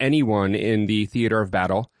biometrics of anyone in the theater of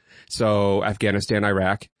battle. So Afghanistan,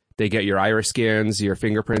 Iraq. They get your iris scans, your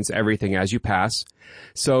fingerprints, everything as you pass.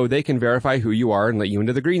 So they can verify who you are and let you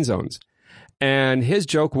into the green zones. And his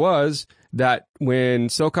joke was that when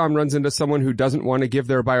SOCOM runs into someone who doesn't want to give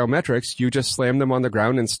their biometrics, you just slam them on the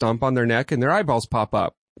ground and stomp on their neck and their eyeballs pop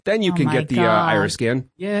up. Then you can get the iris scan.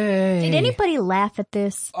 Yay. Did anybody laugh at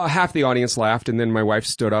this? Half the audience laughed, and then my wife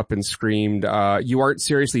stood up and screamed, "You aren't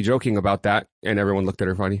seriously joking about that?" And everyone looked at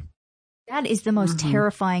her funny. That is the most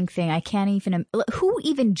terrifying thing. I can't even... Who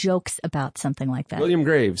even jokes about something like that? William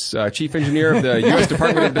Graves, Chief Engineer of the U.S.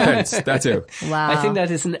 Department of Defense. That's who. Wow. I think that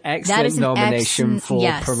is an excellent nomination for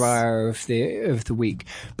Pariah of the Week.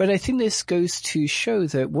 But I think this goes to show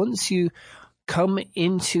that once you come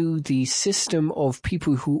into the system of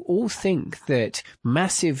people who all think that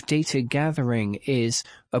massive data gathering is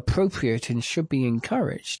appropriate and should be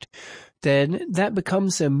encouraged, then that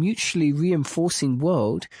becomes a mutually reinforcing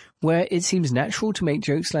world where it seems natural to make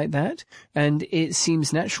jokes like that, and it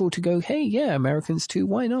seems natural to go, hey, yeah, Americans too,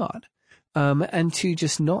 why not? And to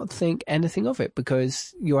just not think anything of it,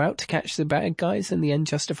 because you're out to catch the bad guys and the end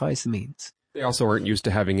justifies the means. They also weren't used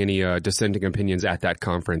to having any dissenting opinions at that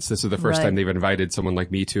conference. This is the first time they've invited someone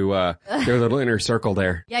like me to their little inner circle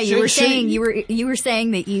there. Yeah, you were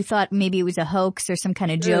saying that you thought maybe it was a hoax or some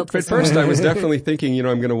kind of joke. At first, I was definitely thinking,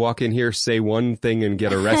 I'm going to walk in here, say one thing, and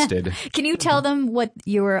get arrested. Can you tell them what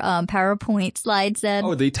your PowerPoint slide said?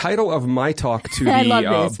 Oh, the title of my talk to the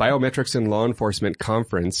Biometrics in Law Enforcement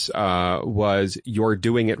Conference was "You're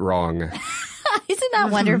Doing It Wrong." Isn't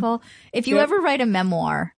that wonderful? If you ever write a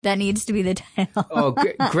memoir, that needs to be the title. Oh,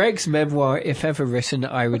 Greg's memoir, if ever written,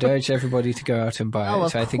 I would urge everybody to go out and buy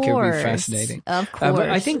it. I think it would be fascinating. Of course. But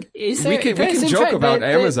I think we can joke about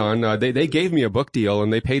Amazon. They gave me a book deal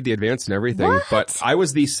and they paid the advance and everything. What? But I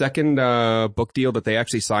was the second book deal that they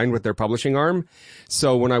actually signed with their publishing arm.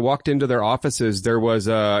 So when I walked into their offices, there was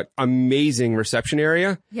a amazing reception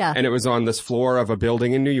area. Yeah. And it was on this floor of a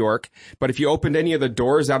building in New York. But if you opened any of the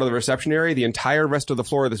doors out of the reception area, the entire rest of the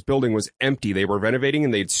floor of this building was empty. They were renovating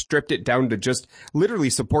and they'd stripped it down to just literally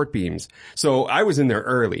support beams. So I was in there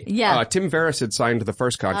early. Yeah. Tim Ferriss had signed the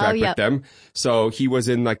first contract with them. So he was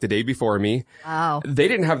in like the day before me. Wow. They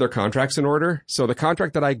didn't have their contracts in order. So the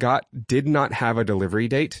contract that I got did not have a delivery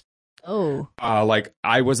date. Oh. Like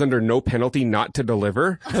I was under no penalty not to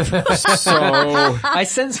deliver. So I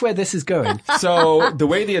sense where this is going. So the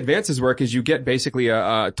way the advances work is you get basically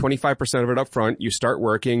a 25% of it up front. You start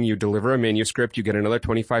working, you deliver a manuscript, you get another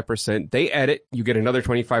 25%. They edit, you get another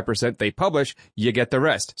 25%. They publish, you get the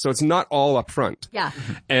rest. So it's not all up front. Yeah.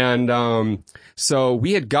 And so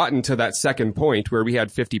we had gotten to that second point where we had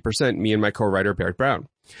 50%, me and my co-writer Barrett Brown.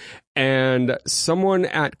 And someone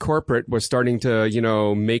at corporate was starting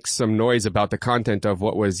to, make some noise about the content of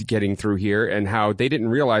what was getting through here and how they didn't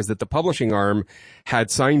realize that the publishing arm had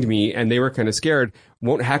signed me and they were kind of scared.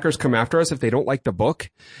 Won't hackers come after us if they don't like the book?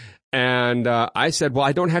 And I said, well,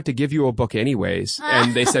 I don't have to give you a book anyways.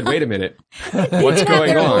 And they said, wait a minute, what's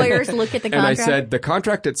going on? Lawyers look at the contract? And I said, the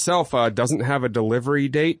contract itself doesn't have a delivery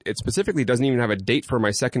date. It specifically doesn't even have a date for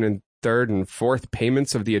my second and third and fourth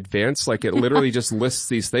payments of the advance. Like it literally just lists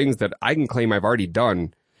these things that I can claim I've already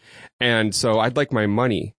done. And so I'd like my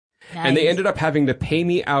money. Nice. And they ended up having to pay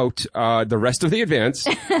me out the rest of the advance,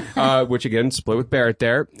 which again split with Barrett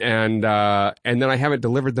there, and then I haven't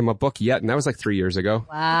delivered them a book yet, and that was like 3 years ago.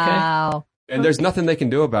 Wow. Okay. And there's nothing they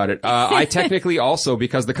can do about it. I technically also,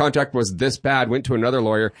 because the contract was this bad, went to another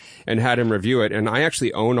lawyer and had him review it, and I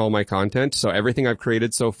actually own all my content, so everything I've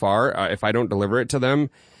created so far, if I don't deliver it to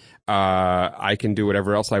them, I can do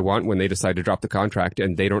whatever else I want when they decide to drop the contract,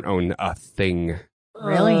 and they don't own a thing.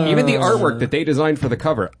 Really? Even the artwork that they designed for the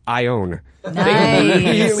cover, I own. Nice.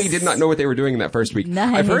 They really did not know what they were doing in that first week.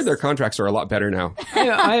 Nice. I've heard their contracts are a lot better now.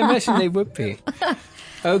 Yeah, I imagine they would be.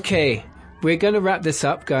 Okay, we're going to wrap this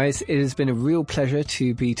up, guys. It has been a real pleasure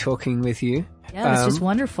to be talking with you. Yeah, this was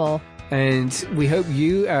wonderful. And we hope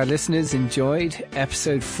you, our listeners, enjoyed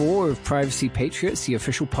episode 4 of Privacy Patriots, the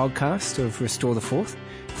official podcast of Restore the Fourth.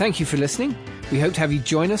 Thank you for listening. We hope to have you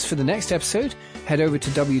join us for the next episode. Head over to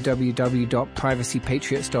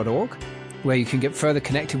www.privacypatriots.org, where you can get further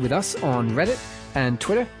connected with us on Reddit and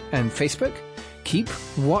Twitter and Facebook. Keep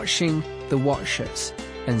watching the Watchers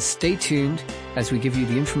and stay tuned as we give you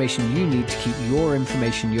the information you need to keep your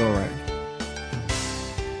information your own.